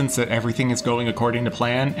insistence that everything is going according to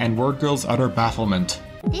plan, and WordGirl's utter bafflement.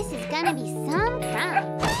 This is gonna be some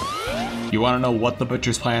crime. You wanna know what the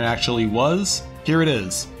butcher's plan actually was? Here it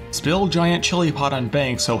is. Spill giant chili pot on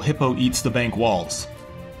bank so hippo eats the bank walls.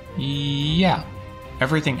 Yeah.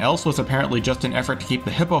 Everything else was apparently just an effort to keep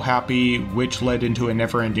the hippo happy, which led into a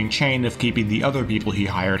never-ending chain of keeping the other people he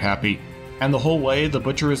hired happy. And the whole way, the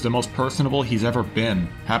butcher is the most personable he's ever been,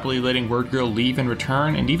 happily letting WordGirl leave and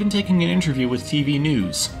return, and even taking an interview with TV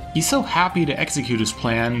News. He's so happy to execute his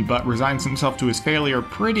plan, but resigns himself to his failure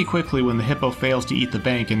pretty quickly when the hippo fails to eat the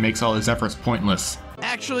bank and makes all his efforts pointless.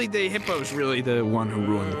 Actually, the hippo's really the one who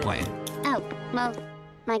ruined the plan. Oh, well,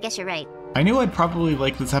 I guess you're right. I knew I'd probably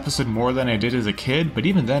like this episode more than I did as a kid, but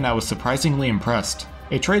even then I was surprisingly impressed.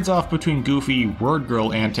 It trades off between goofy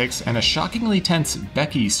WordGirl antics and a shockingly tense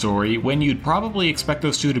Becky story when you'd probably expect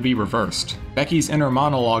those two to be reversed. Becky's inner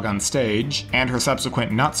monologue on stage, and her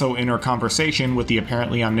subsequent not-so-inner conversation with the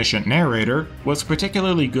apparently omniscient narrator, was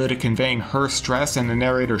particularly good at conveying her stress and the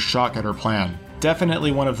narrator's shock at her plan.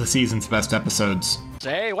 Definitely one of the season's best episodes.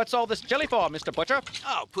 Say, what's all this jelly for, Mr. Butcher?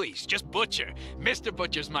 Oh, please, just Butcher. Mr.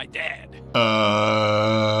 Butcher's my dad.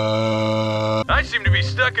 I seem to be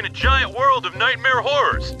stuck in a giant world of nightmare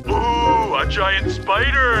horrors. Ooh, a giant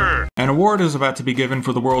spider! An award is about to be given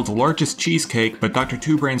for the world's largest cheesecake, but Dr.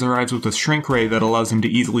 Two Brains arrives with a shrink ray that allows him to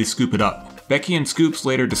easily scoop it up. Becky and Scoops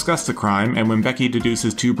later discuss the crime, and when Becky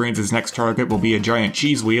deduces Two Brains' next target will be a giant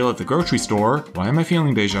cheese wheel at the grocery store, why am I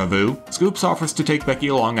feeling deja vu? Scoops offers to take Becky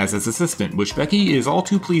along as his assistant, which Becky is all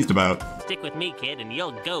too pleased about. Stick with me, kid, and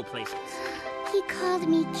you'll go places. He called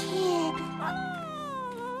me kid.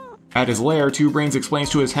 At his lair, Two Brains explains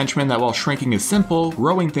to his henchmen that while shrinking is simple,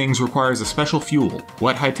 growing things requires a special fuel.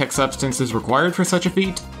 What high-tech substance is required for such a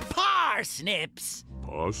feat? Parsnips!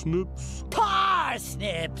 Parsnips?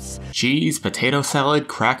 Parsnips! Cheese, potato salad,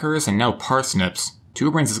 crackers, and now parsnips.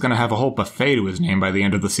 Two Brains is gonna have a whole buffet to his name by the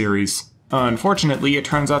end of the series. Unfortunately, it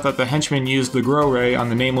turns out that the henchman used the grow ray on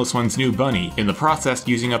the Nameless One's new bunny, in the process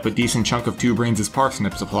using up a decent chunk of Two Brains'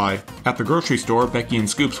 parsnip supply. At the grocery store, Becky and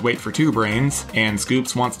Scoops wait for Two Brains, and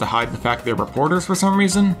Scoops wants to hide the fact they're reporters for some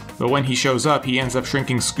reason, but when he shows up, he ends up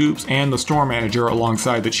shrinking Scoops and the store manager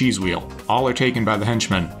alongside the cheese wheel. All are taken by the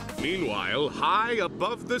henchman. Meanwhile, high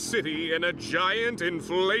above the city in a giant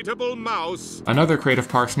inflatable mouse. Another crate of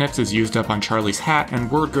parsnips is used up on Charlie's hat,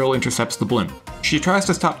 and WordGirl intercepts the blimp. She tries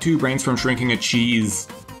to stop Two Brains from shrinking a cheese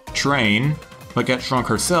train, but gets shrunk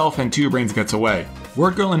herself, and Two Brains gets away.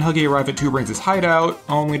 WordGirl and Huggy arrive at Two Brains' hideout,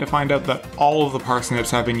 only to find out that all of the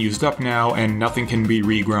parsnips have been used up now, and nothing can be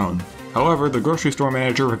regrown. However, the grocery store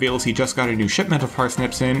manager reveals he just got a new shipment of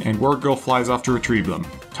parsnips in, and WordGirl flies off to retrieve them.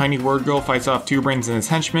 Tiny WordGirl fights off Two Brains and his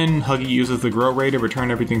henchmen, Huggy uses the grow ray to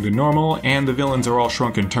return everything to normal, and the villains are all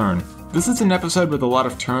shrunk in turn. This is an episode with a lot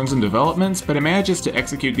of turns and developments, but it manages to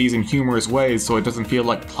execute these in humorous ways so it doesn't feel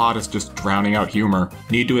like plot is just drowning out humor.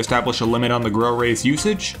 Need to establish a limit on the grow ray's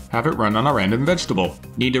usage? Have it run on a random vegetable.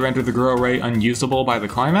 Need to render the grow ray unusable by the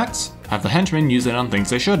climax? Have the henchmen use it on things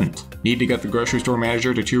they shouldn't. Need to get the grocery store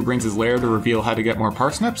manager to Two Brains' lair to reveal how to get more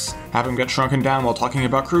parsnips? Have him get shrunken down while talking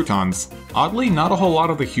about croutons. Oddly, not a whole lot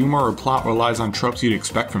of the humor or plot relies on tropes you'd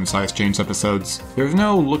expect from size change episodes. There's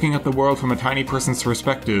no looking at the world from a tiny person's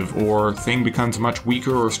perspective, or thing becomes much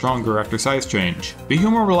weaker or stronger after size change. The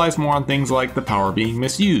humor relies more on things like the power being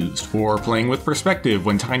misused, or playing with perspective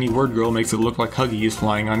when Tiny WordGirl makes it look like Huggy is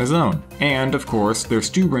flying on his own. And, of course, there's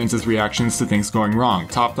Two Brains' reactions to things going wrong,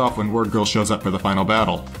 topped off when WordGirl shows up for the final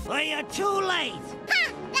battle. Well, you're too late!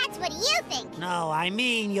 Ha! That's what you think! No, I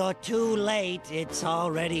mean you're too late. It's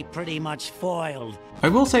already pretty much foiled. I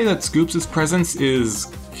will say that Scoops' presence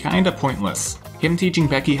is kinda pointless. Him teaching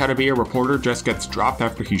Becky how to be a reporter just gets dropped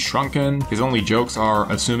after he's shrunken. His only jokes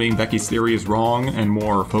are assuming Becky's theory is wrong and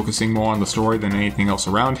focusing more on the story than anything else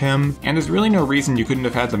around him, and there's really no reason you couldn't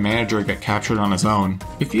have had the manager get captured on his own.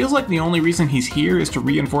 It feels like the only reason he's here is to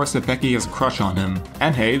reinforce that Becky has a crush on him.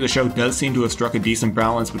 And hey, the show does seem to have struck a decent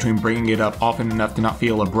balance between bringing it up often enough to not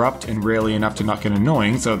feel abrupt and rarely enough to not get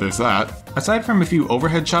annoying, so there's that. Aside from a few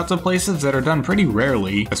overhead shots of places that are done pretty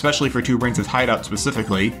rarely, especially for Two Brains' hideout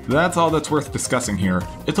specifically, that's all that's worth discussing here.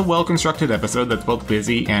 It's a well-constructed episode that's both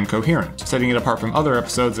busy and coherent, setting it apart from other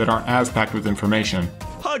episodes that aren't as packed with information.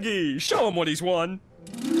 Huggy, show him what he's won.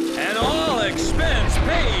 An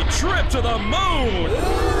all-expense-paid trip to the moon!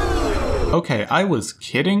 Okay, I was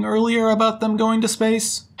kidding earlier about them going to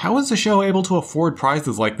space. How is the show able to afford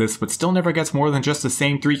prizes like this but still never gets more than just the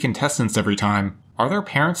same 3 contestants every time? Are their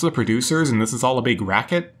parents the producers and this is all a big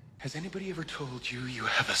racket? Has anybody ever told you you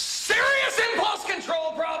have a serious impulse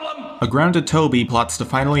control problem? A grounded Tobey plots to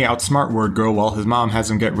finally outsmart WordGirl while his mom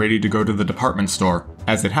has him get ready to go to the department store.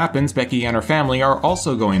 As it happens, Becky and her family are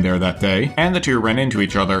also going there that day, and the two run into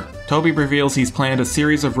each other. Tobey reveals he's planned a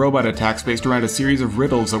series of robot attacks based around a series of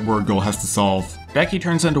riddles that WordGirl has to solve. Becky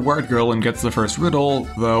turns into WordGirl and gets the first riddle,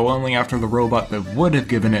 though only after the robot that would have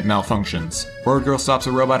given it malfunctions. WordGirl stops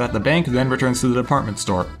a robot at the bank, then returns to the department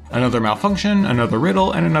store. Another malfunction, another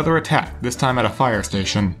riddle, and another attack, this time at a fire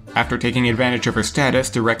station. After taking advantage of her status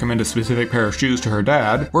to recommend a specific pair of shoes to her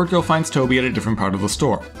dad, WordGirl finds Tobey at a different part of the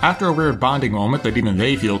store. After a weird bonding moment that even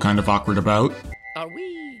they feel kind of awkward about. Are we?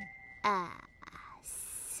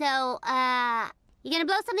 You gonna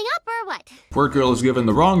blow something up or what? WordGirl is given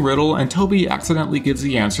the wrong riddle, and Tobey accidentally gives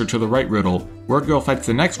the answer to the right riddle. WordGirl fights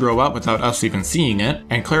the next robot without us even seeing it,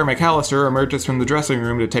 and Claire McAllister emerges from the dressing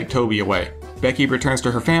room to take Tobey away. Becky returns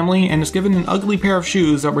to her family and is given an ugly pair of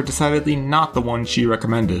shoes that were decidedly not the ones she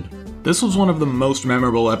recommended. This was one of the most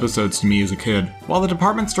memorable episodes to me as a kid. While the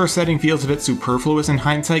department store setting feels a bit superfluous in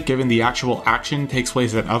hindsight given the actual action takes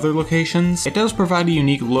place at other locations, it does provide a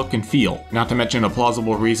unique look and feel, not to mention a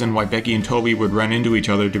plausible reason why Becky and Tobey would run into each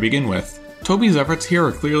other to begin with. Tobey's efforts here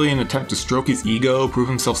are clearly an attempt to stroke his ego, prove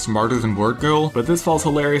himself smarter than WordGirl, but this falls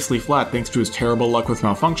hilariously flat thanks to his terrible luck with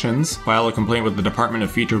malfunctions, file a complaint with the Department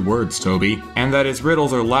of Featured Words, Tobey, and that his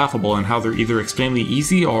riddles are laughable in how they're either extremely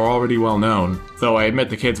easy or already well known, though I admit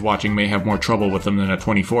the kids watching may have more trouble with them than a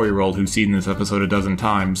 24-year-old who's seen this episode a dozen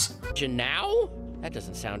times. Now? That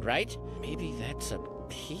doesn't sound right. Maybe that's a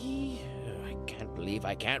P? I can't believe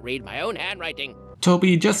I can't read my own handwriting.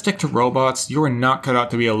 Tobey, just stick to robots. You are not cut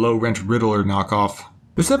out to be a low-rent Riddler knockoff.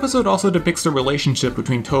 This episode also depicts the relationship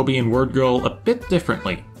between Tobey and WordGirl a bit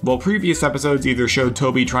differently. While previous episodes either showed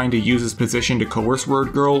Tobey trying to use his position to coerce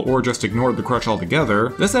WordGirl or just ignored the crutch altogether,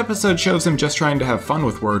 this episode shows him just trying to have fun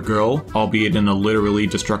with WordGirl, albeit in a literally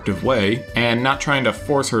destructive way, and not trying to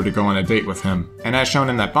force her to go on a date with him. And as shown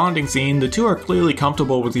in that bonding scene, the two are clearly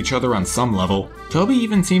comfortable with each other on some level. Tobey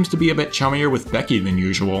even seems to be a bit chummier with Becky than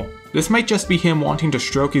usual. This might just be him wanting to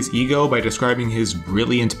stroke his ego by describing his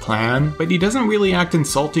brilliant plan, but he doesn't really act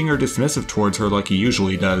insulting or dismissive towards her like he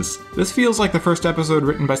usually does. This feels like the first episode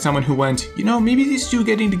written by someone who went, you know, maybe these two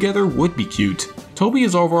getting together would be cute. Tobey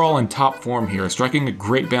is overall in top form here, striking a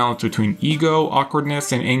great balance between ego,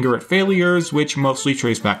 awkwardness, and anger at failures, which mostly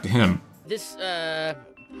trace back to him. This,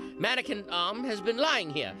 mannequin arm has been lying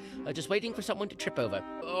here, just waiting for someone to trip over.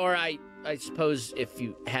 Or I suppose if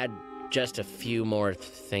you had just a few more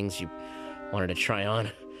things you wanted to try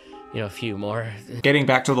on. You know, a few more. Getting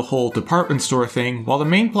back to the whole department store thing, while the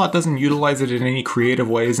main plot doesn't utilize it in any creative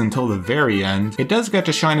ways until the very end, it does get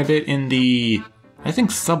to shine a bit in the... I think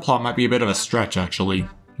subplot might be a bit of a stretch, actually.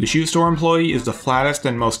 The shoe store employee is the flattest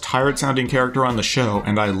and most tired-sounding character on the show,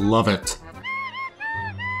 and I love it.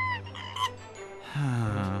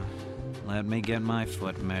 Let me get my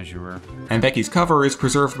foot measurer. And Becky's cover is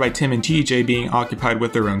preserved by Tim and TJ being occupied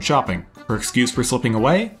with their own shopping. Her excuse for slipping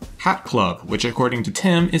away? Hat Club, which according to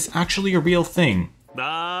Tim is actually a real thing.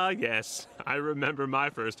 Ah, yes. I remember my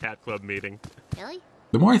first Hat Club meeting. Really?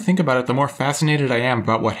 The more I think about it, the more fascinated I am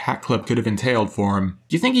about what Hat Club could have entailed for him.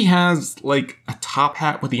 Do you think he has, like, a top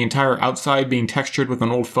hat with the entire outside being textured with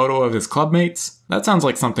an old photo of his clubmates? That sounds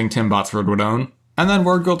like something Tim Botsford would own. And then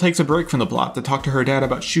WordGirl takes a break from the plot to talk to her dad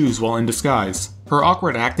about shoes while in disguise. Her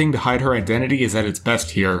awkward acting to hide her identity is at its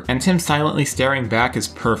best here, and Tim silently staring back is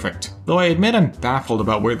perfect. Though I admit I'm baffled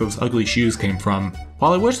about where those ugly shoes came from.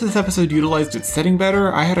 While I wish this episode utilized its setting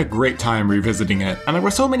better, I had a great time revisiting it, and there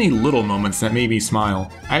were so many little moments that made me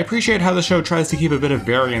smile. I appreciate how the show tries to keep a bit of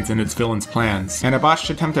variance in its villain's plans, and a botched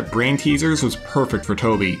attempt at brain teasers was perfect for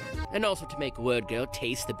Tobey. And also to make WordGirl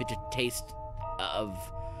taste the bitter taste of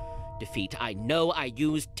defeat. I know I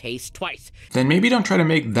used taste twice. Then maybe don't try to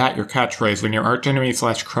make that your catchphrase when your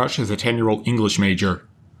archenemy/crush is a 10-year-old English major.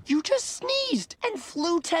 You just sneezed and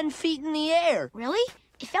flew 10 feet in the air. Really?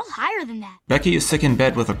 It fell higher than that. Becky is sick in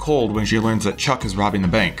bed with a cold when she learns that Chuck is robbing the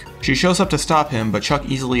bank. She shows up to stop him, but Chuck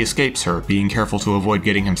easily escapes her, being careful to avoid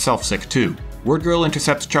getting himself sick too. WordGirl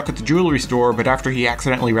intercepts Chuck at the jewelry store, but after he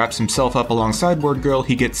accidentally wraps himself up alongside WordGirl,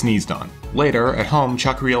 he gets sneezed on. Later, at home,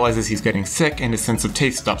 Chuck realizes he's getting sick and his sense of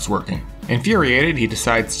taste stops working. Infuriated, he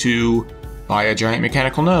decides to buy a giant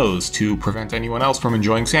mechanical nose to prevent anyone else from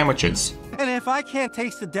enjoying sandwiches. And if I can't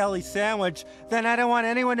taste a deli sandwich, then I don't want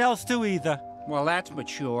anyone else to either. Well, that's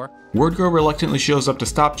mature. WordGirl reluctantly shows up to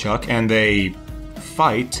stop Chuck, and they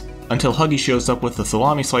fight until Huggy shows up with the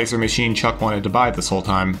salami slicer machine Chuck wanted to buy this whole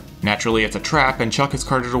time. Naturally, it's a trap, and Chuck is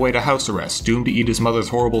carted away to house arrest, doomed to eat his mother's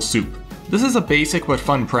horrible soup. This is a basic but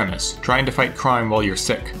fun premise, trying to fight crime while you're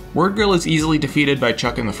sick. WordGirl is easily defeated by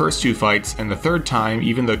Chuck in the first two fights, and the third time,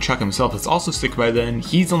 even though Chuck himself is also sick by then,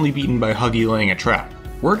 he's only beaten by Huggy laying a trap.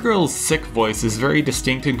 WordGirl's sick voice is very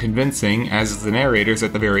distinct and convincing, as is the narrator's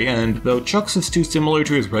at the very end, though Chuck's is too similar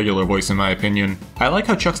to his regular voice in my opinion. I like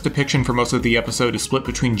how Chuck's depiction for most of the episode is split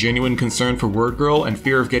between genuine concern for WordGirl and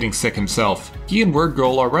fear of getting sick himself. He and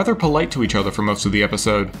WordGirl are rather polite to each other for most of the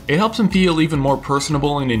episode. It helps him feel even more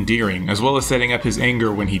personable and endearing, as well as setting up his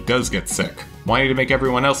anger when he does get sick. Wanting to make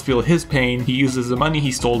everyone else feel his pain, he uses the money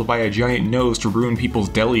he stole to buy a giant nose to ruin people's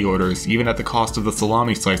deli orders, even at the cost of the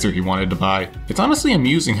salami slicer he wanted to buy. It's honestly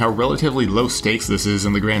amusing how relatively low stakes this is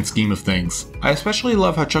in the grand scheme of things. I especially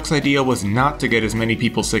love how Chuck's idea was not to get as many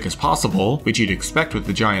people sick as possible, which you'd expect with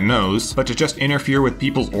the giant nose, but to just interfere with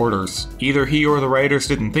people's orders. Either he or the writers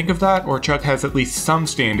didn't think of that, or Chuck has at least some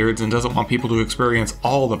standards and doesn't want people to experience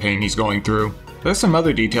all the pain he's going through. There's some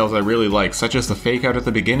other details I really like, such as the fake out at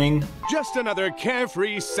the beginning. Just another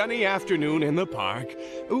carefree, sunny afternoon in the park.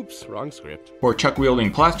 Oops, wrong script. Or Chuck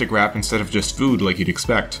wielding plastic wrap instead of just food like you'd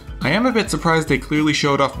expect. I am a bit surprised they clearly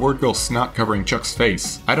showed off WordGirl's snot covering Chuck's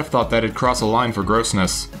face. I'd have thought that'd cross a line for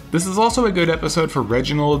grossness. This is also a good episode for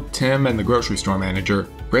Reginald, Tim, and the grocery store manager.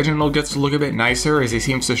 Reginald gets to look a bit nicer as he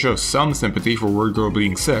seems to show some sympathy for WordGirl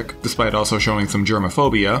being sick, despite also showing some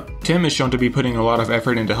germophobia. Tim is shown to be putting a lot of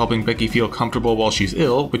effort into helping Becky feel comfortable while she's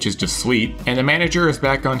ill, which is just sweet. And the manager is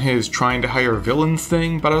back on his trying to hire villains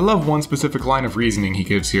thing, but I love one specific line of reasoning he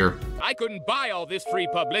gives here. I couldn't buy all this free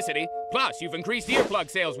publicity. Plus, you've increased earplug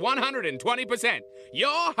sales 120%.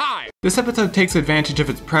 You're hired! This episode takes advantage of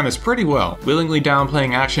its premise pretty well, willingly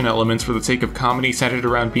downplaying action elements for the sake of comedy centered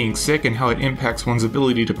around being sick and how it impacts one's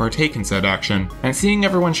ability to partake in said action. And seeing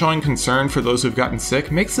everyone showing concern for those who've gotten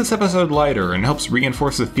sick makes this episode lighter and helps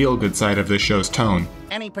reinforce the feel-good side of this show's tone.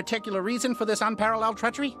 Any particular reason for this unparalleled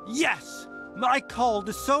treachery? Yes! My cold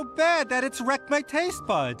is so bad that it's wrecked my taste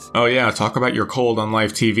buds. Oh yeah, talk about your cold on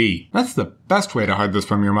live TV. That's the best way to hide this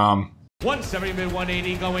from your mom. 170 mid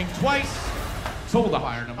 180 going twice. Sold the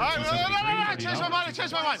higher number. Change my mind.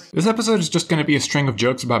 This episode is just going to be a string of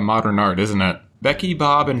jokes about modern art, isn't it? Becky,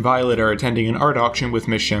 Bob, and Violet are attending an art auction with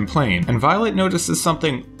Miss Champlain, and Violet notices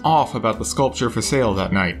something off about the sculpture for sale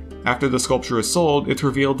that night. After the sculpture is sold, it's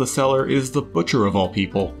revealed the seller is the butcher of all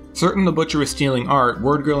people. Certain the butcher is stealing art,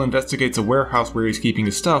 WordGirl investigates a warehouse where he's keeping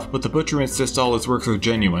his stuff, but the butcher insists all his works are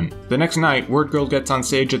genuine. The next night, WordGirl gets on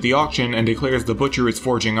stage at the auction and declares the butcher is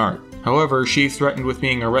forging art. However, she's threatened with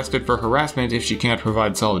being arrested for harassment if she can't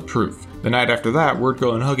provide solid proof. The night after that,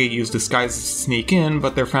 WordGirl and Huggy use disguises to sneak in,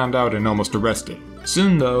 but they're found out and almost arrested.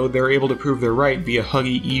 Soon though, they're able to prove they're right via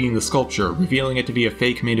Huggy eating the sculpture, revealing it to be a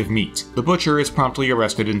fake made of meat. The butcher is promptly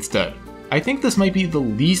arrested instead. I think this might be the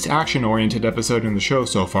least action-oriented episode in the show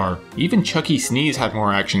so far. Even Chucky Sneeze had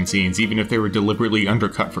more action scenes, even if they were deliberately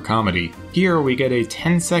undercut for comedy. Here, we get a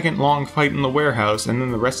 10-second long fight in the warehouse, and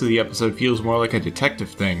then the rest of the episode feels more like a detective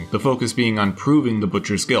thing, the focus being on proving the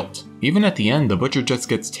butcher's guilt. Even at the end, the butcher just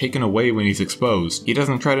gets taken away when he's exposed. He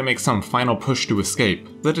doesn't try to make some final push to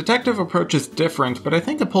escape. The detective approach is different, but I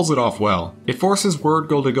think it pulls it off well. It forces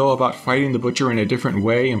WordGirl to go about fighting the butcher in a different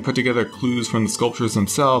way and put together clues from the sculptures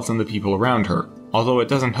themselves and the people around her. Although it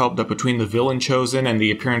doesn't help that between the villain chosen and the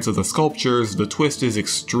appearance of the sculptures, the twist is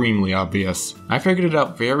extremely obvious. I figured it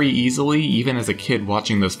out very easily, even as a kid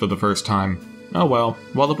watching this for the first time. Oh well,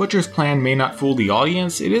 while the butcher's plan may not fool the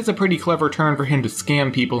audience, it is a pretty clever turn for him to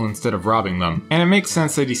scam people instead of robbing them. And it makes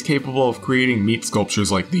sense that he's capable of creating meat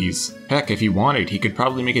sculptures like these. Heck, if he wanted, he could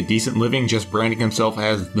probably make a decent living just branding himself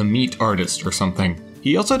as the meat artist or something.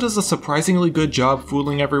 He also does a surprisingly good job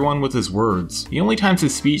fooling everyone with his words. The only times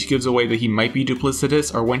his speech gives away that he might be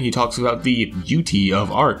duplicitous are when he talks about the beauty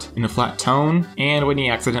of art in a flat tone, and when he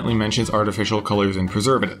accidentally mentions artificial colors and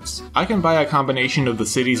preservatives. I can buy a combination of the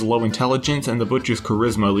city's low intelligence and the butcher's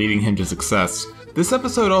charisma leading him to success. This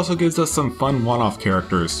episode also gives us some fun one-off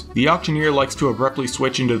characters. The auctioneer likes to abruptly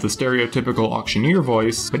switch into the stereotypical auctioneer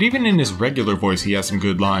voice, but even in his regular voice he has some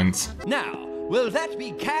good lines. Now, will that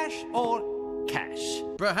be cash or cash?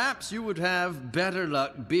 Perhaps you would have better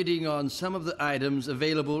luck bidding on some of the items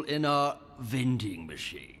available in our vending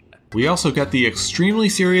machine. We also get the extremely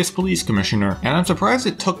serious police commissioner, and I'm surprised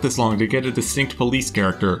it took this long to get a distinct police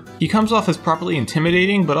character. He comes off as properly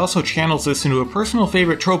intimidating, but also channels this into a personal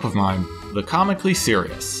favorite trope of mine, the comically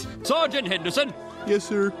serious. Sergeant Henderson! Yes,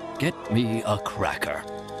 sir. Get me a cracker.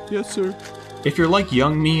 Yes, sir. If you're like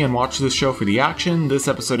young me and watch this show for the action, this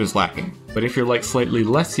episode is lacking. But if you're like slightly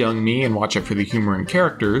less young me and watch it for the humor and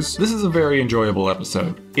characters, this is a very enjoyable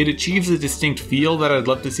episode. It achieves a distinct feel that I'd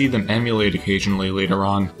love to see them emulate occasionally later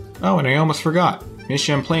on. Oh, and I almost forgot. Miss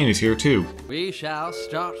Champlain is here too. We shall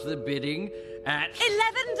start the bidding at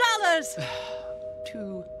 $11.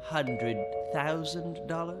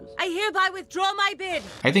 $200,000. I hereby withdraw my bid.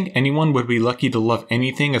 I think anyone would be lucky to love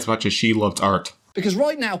anything as much as she loves art. Because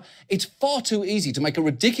right now, it's far too easy to make a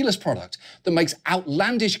ridiculous product that makes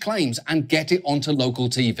outlandish claims and get it onto local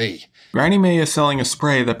TV. Granny Mae is selling a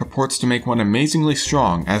spray that purports to make one amazingly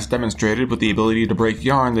strong, as demonstrated with the ability to break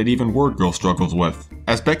yarn that even WordGirl struggles with.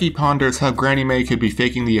 As Becky ponders how Granny Mae could be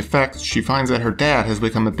faking the effects, she finds that her dad has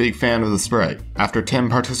become a big fan of the spray. After Tim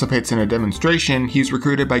participates in a demonstration, he's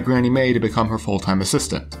recruited by Granny Mae to become her full-time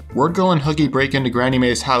assistant. WordGirl and Huggy break into Granny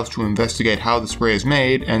Mae's house to investigate how the spray is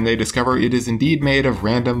made, and they discover it is indeed made of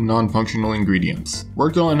random, non-functional ingredients.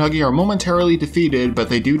 WordGirl and Huggy are momentarily defeated, but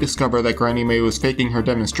they do discover that Granny Mae was faking her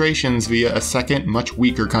demonstrations via a second, much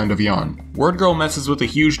weaker kind of yarn. WordGirl messes with a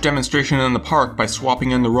huge demonstration in the park by swapping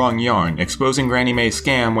in the wrong yarn, exposing Granny Mae's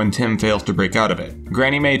scam when Tim fails to break out of it.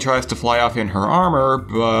 Granny May tries to fly off in her armor,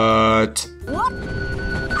 but... What?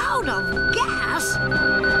 Out of gas?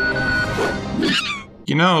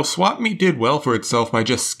 You know, Swap Meet did well for itself by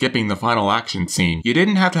just skipping the final action scene. You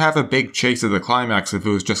didn't have to have a big chase of the climax if it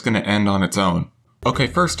was just gonna end on its own. Okay,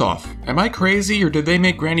 first off, am I crazy or did they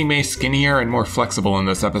make Granny May skinnier and more flexible in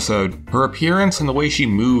this episode? Her appearance and the way she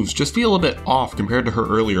moves just feel a bit off compared to her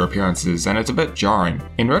earlier appearances, and it's a bit jarring.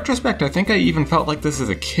 In retrospect, I think I even felt like this as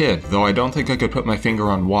a kid, though I don't think I could put my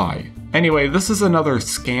finger on why. Anyway, this is another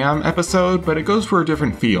scam episode, but it goes for a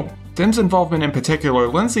different feel. Tim's involvement in particular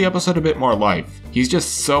lends the episode a bit more life. He's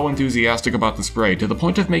just so enthusiastic about the spray, to the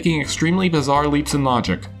point of making extremely bizarre leaps in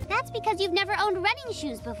logic. That's because you've never owned running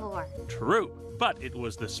shoes before. True. But it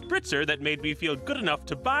was the Spritzer that made me feel good enough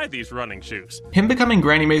to buy these running shoes. Him becoming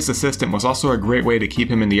Granny May's assistant was also a great way to keep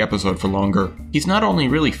him in the episode for longer. He's not only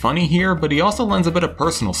really funny here, but he also lends a bit of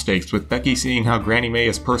personal stakes, with Becky seeing how Granny May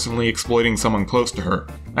is personally exploiting someone close to her.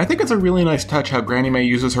 I think it's a really nice touch how Granny May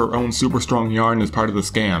uses her own super strong yarn as part of the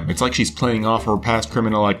scam. It's like she's playing off her past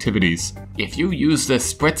criminal activities. If you use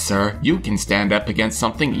this Spritzer, you can stand up against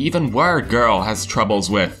something even WordGirl has troubles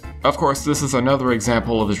with. Of course, this is another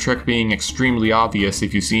example of the trick being extremely obvious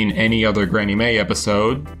if you've seen any other Granny May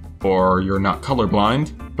episode, or you're not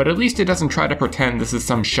colorblind, but at least it doesn't try to pretend this is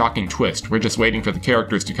some shocking twist. We're just waiting for the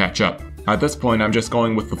characters to catch up. At this point, I'm just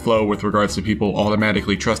going with the flow with regards to people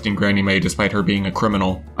automatically trusting Granny May despite her being a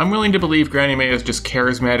criminal. I'm willing to believe Granny May is just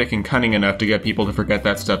charismatic and cunning enough to get people to forget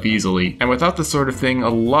that stuff easily, and without this sort of thing, a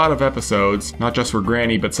lot of episodes, not just for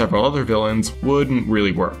Granny but several other villains, wouldn't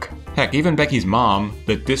really work. Heck, even Becky's mom,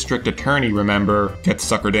 the district attorney, remember, gets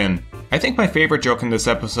suckered in. I think my favorite joke in this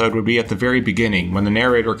episode would be at the very beginning, when the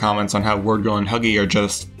narrator comments on how WordGirl and Huggy are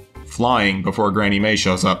just flying before Granny May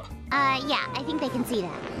shows up. Yeah, I think they can see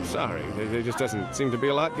that. Sorry, there just doesn't seem to be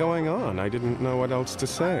a lot going on. I didn't know what else to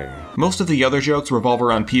say. Most of the other jokes revolve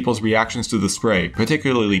around people's reactions to the spray,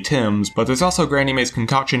 particularly Tim's, but there's also Granny May's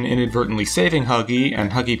concoction inadvertently saving Huggy,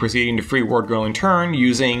 and Huggy proceeding to free WordGirl in turn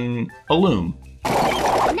using a loom.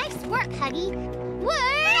 Nice work, Huggy.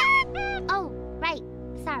 Word! Oh, right.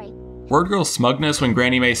 Sorry. WordGirl's smugness when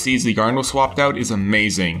Granny May sees the yarn was swapped out is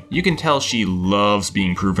amazing. You can tell she loves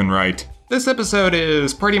being proven right. This episode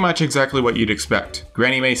is pretty much exactly what you'd expect.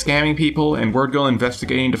 Granny May scamming people and WordGirl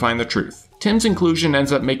investigating to find the truth. Tim's inclusion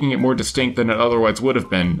ends up making it more distinct than it otherwise would have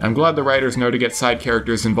been. I'm glad the writers know to get side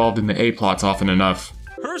characters involved in the A-plots often enough.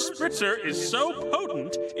 Her Spritzer is so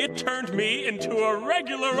potent, it turned me into a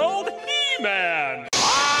regular old He-Man!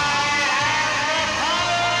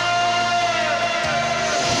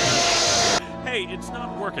 Hey, it's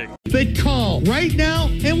not working. But call right now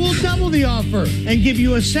and we'll double the offer and give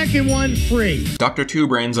you a second one free. Dr. Two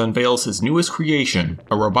Brains unveils his newest creation,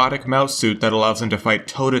 a robotic mouse suit that allows him to fight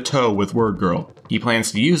toe-to-toe with WordGirl. He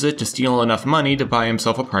plans to use it to steal enough money to buy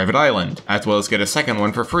himself a private island, as well as get a second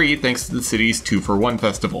one for free thanks to the city's 2-for-1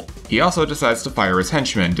 festival. He also decides to fire his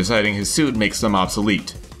henchmen, deciding his suit makes them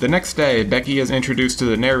obsolete. The next day, Becky is introduced to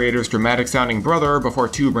the narrator's dramatic-sounding brother before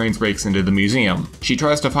Two Brains breaks into the museum. She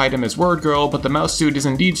tries to fight him as WordGirl, but the mouse suit is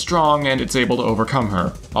indeed strong and it's able to overcome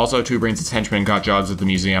her. Also, Two Brains' henchmen got jobs at the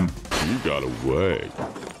museum. You got away.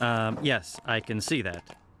 Yes, I can see that.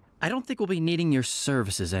 I don't think we'll be needing your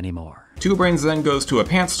services anymore. Two Brains then goes to a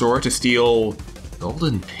pants store to steal...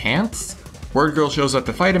 golden pants? WordGirl shows up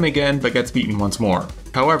to fight him again, but gets beaten once more.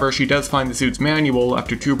 However, she does find the suit's manual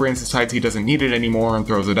after Two Brains decides he doesn't need it anymore and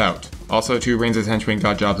throws it out. Also, Two Brains' henchmen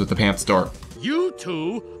got jobs at the pants store. You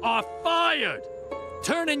two are fired!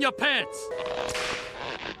 Turn in your pants!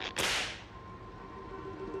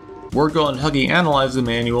 WordGirl and Huggy analyze the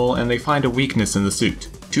manual and they find a weakness in the suit.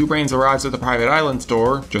 Two Brains arrives at the private island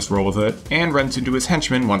store, just roll with it, and runs into his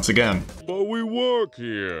henchmen once again. But we work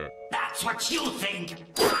here. That's what you think.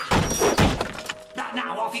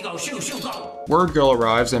 Now off you go, shoo, go. WordGirl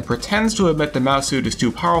arrives and pretends to admit the mouse suit is too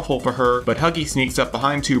powerful for her, but Huggy sneaks up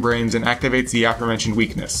behind Two Brains and activates the aforementioned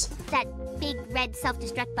weakness. That big red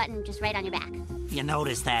self-destruct button just right on your back. You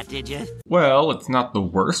noticed that, did you? Well, it's not the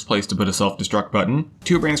worst place to put a self-destruct button.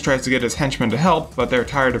 Two Brains tries to get his henchmen to help, but they're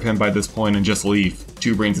tired of him by this point and just leave.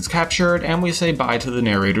 Two Brains is captured, and we say bye to the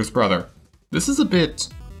narrator's brother. This is a bit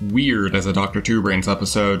weird as a Dr. Two Brains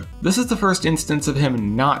episode. This is the first instance of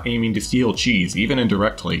him not aiming to steal cheese, even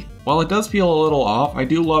indirectly. While it does feel a little off, I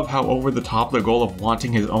do love how over the top the goal of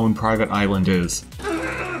wanting his own private island is.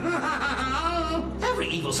 Every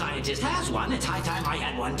evil scientist has one. It's high time I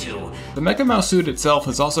had one too. The Mecha-Mouse suit itself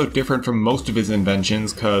is also different from most of his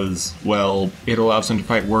inventions cause, well, it allows him to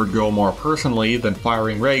fight WordGirl more personally than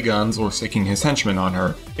firing ray guns or sticking his henchmen on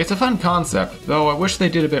her. It's a fun concept, though I wish they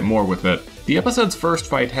did a bit more with it. The episode's first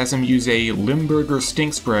fight has him use a Limburger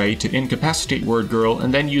stink spray to incapacitate WordGirl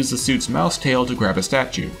and then use the suit's mouse tail to grab a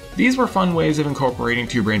statue. These were fun ways of incorporating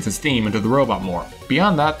Two Brains' theme into the robot lore.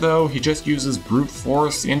 Beyond that though, he just uses brute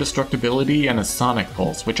force, indestructibility, and a sonic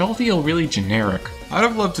pulse, which all feel really generic. I'd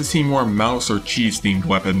have loved to see more mouse or cheese themed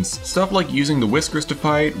weapons. Stuff like using the whiskers to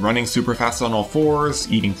fight, running super fast on all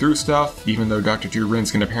fours, eating through stuff, even though Dr. Two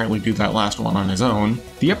Brains can apparently do that last one on his own.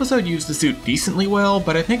 The episode used the suit decently well,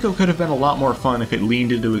 but I think it could have been a lot more fun if it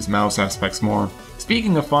leaned into his mouse aspects more.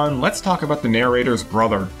 Speaking of fun, let's talk about the narrator's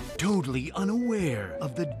brother. Totally unaware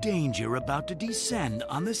of the danger about to descend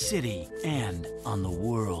on the city and on the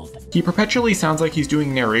world. He perpetually sounds like he's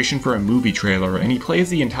doing narration for a movie trailer, and he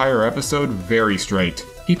plays the entire episode very straight.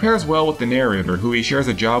 He pairs well with the narrator, who he shares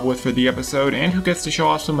a job with for the episode, and who gets to show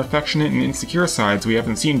off some affectionate and insecure sides we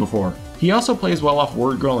haven't seen before. He also plays well off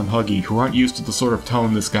WordGirl and Huggy, who aren't used to the sort of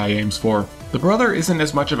tone this guy aims for. The brother isn't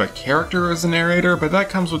as much of a character as the narrator, but that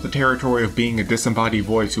comes with the territory of being a disembodied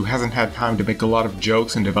voice who hasn't had time to make a lot of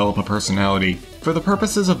jokes and develop a personality. For the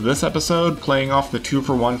purposes of this episode, playing off the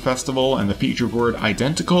 2-for-1 festival and the featured word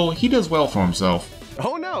identical, he does well for himself.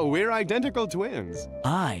 Oh no, we're identical twins.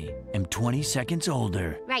 I am 20 seconds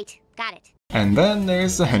older. Right, got it. And then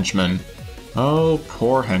there's the henchman. Oh,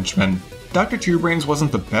 poor henchman. Dr. Two Brains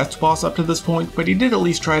wasn't the best boss up to this point, but he did at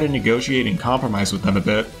least try to negotiate and compromise with them a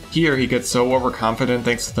bit. Here, he gets so overconfident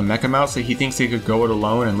thanks to the Mecha-Mouse that he thinks he could go it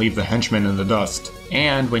alone and leave the henchmen in the dust.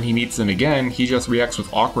 And when he meets them again, he just reacts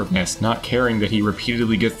with awkwardness, not caring that he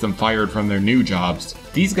repeatedly gets them fired from their new jobs.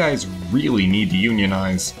 These guys really need to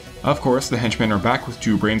unionize. Of course, the henchmen are back with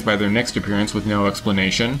Two Brains by their next appearance with no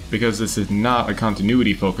explanation, because this is not a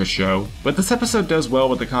continuity-focused show, but this episode does well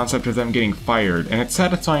with the concept of them getting fired, and it's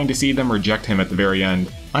satisfying to see them reject him at the very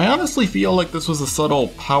end. I honestly feel like this was a subtle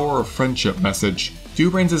power of friendship message. Two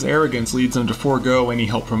Brains' arrogance leads him to forego any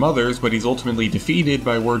help from others, but he's ultimately defeated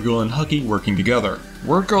by WordGirl and Huggy working together.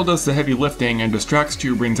 WordGirl does the heavy lifting and distracts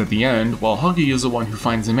Two Brains at the end, while Huggy is the one who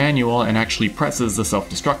finds the manual and actually presses the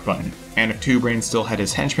self-destruct button. And if Two Brains still had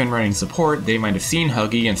his henchmen running support, they might have seen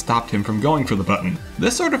Huggy and stopped him from going for the button.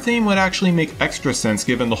 This sort of theme would actually make extra sense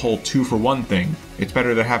given the whole 2-for-1 thing. It's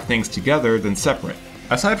better to have things together than separate.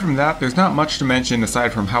 Aside from that, there's not much to mention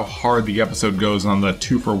aside from how hard the episode goes on the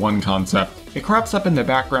 2-for-1 concept. It crops up in the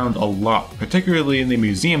background a lot, particularly in the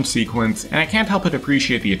museum sequence, and I can't help but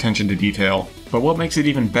appreciate the attention to detail. But what makes it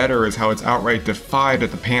even better is how it's outright defied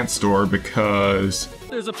at the pants store because...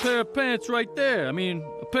 There's a pair of pants right there. I mean,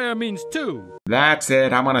 a pair means two. That's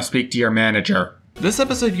it, I want to speak to your manager. This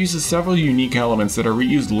episode uses several unique elements that are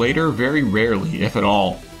reused later very rarely, if at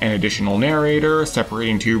all. An additional narrator,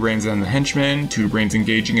 separating Two Brains and the henchmen, Two Brains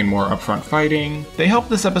engaging in more upfront fighting. They help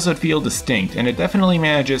this episode feel distinct, and it definitely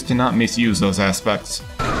manages to not misuse those aspects.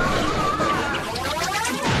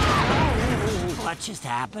 What just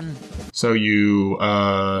happened? So you,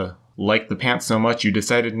 like the pants so much you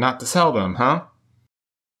decided not to sell them, huh?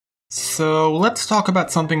 So let's talk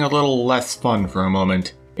about something a little less fun for a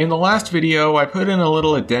moment. In the last video, I put in a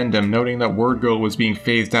little addendum noting that WordGirl was being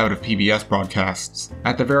phased out of PBS broadcasts.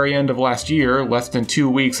 At the very end of last year, less than 2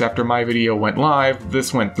 weeks after my video went live,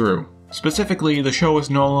 this went through. Specifically, the show is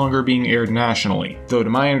no longer being aired nationally, though to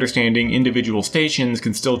my understanding, individual stations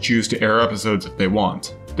can still choose to air episodes if they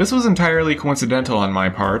want. This was entirely coincidental on my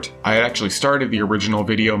part. I had actually started the original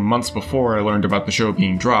video months before I learned about the show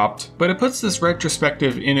being dropped, but it puts this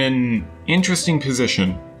retrospective in an interesting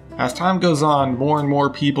position. As time goes on, more and more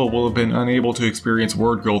people will have been unable to experience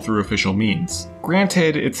WordGirl through official means.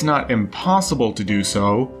 Granted, it's not impossible to do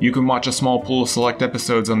so. You can watch a small pool of select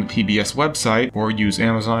episodes on the PBS website, or use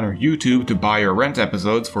Amazon or YouTube to buy or rent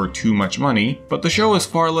episodes for too much money, but the show is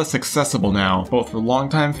far less accessible now, both for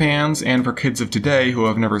longtime fans and for kids of today who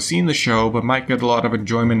have never seen the show but might get a lot of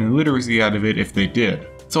enjoyment and literacy out of it if they did.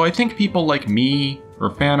 So I think people like me, or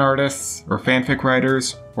fan artists, or fanfic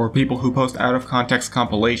writers, or people who post out-of-context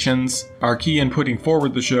compilations, are key in putting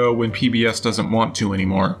forward the show when PBS doesn't want to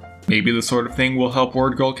anymore. Maybe this sort of thing will help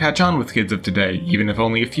WordGirl catch on with kids of today, even if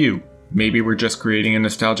only a few. Maybe we're just creating a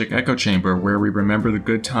nostalgic echo chamber where we remember the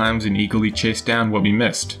good times and eagerly chase down what we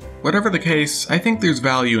missed. Whatever the case, I think there's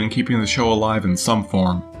value in keeping the show alive in some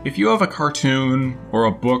form. If you have a cartoon, or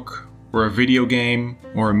a book, or a video game,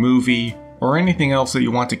 or a movie, or anything else that you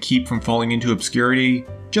want to keep from falling into obscurity,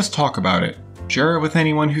 just talk about it. Share it with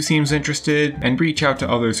anyone who seems interested, and reach out to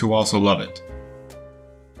others who also love it.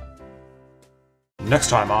 Next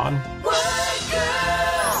time on...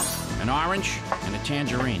 An orange and a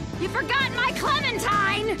tangerine. You forgot my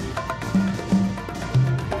clementine!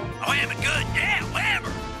 Whammer good, yeah,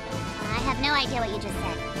 whammer! I have no idea what you just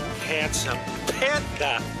said. Handsome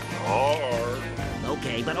panda. Or... Nope.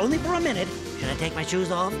 Okay, but only for a minute. Should I take my shoes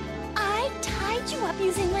off? I tied you up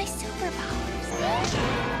using my superpowers.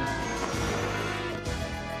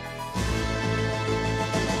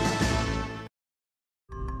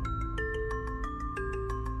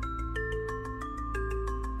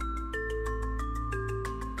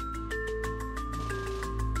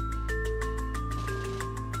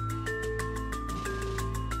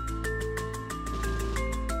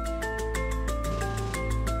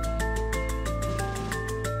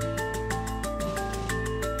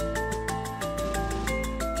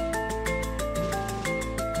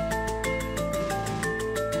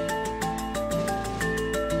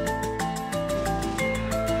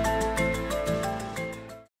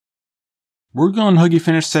 WordGirl and Huggy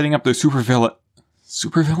finished setting up their supervillain.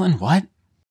 Supervillain? What?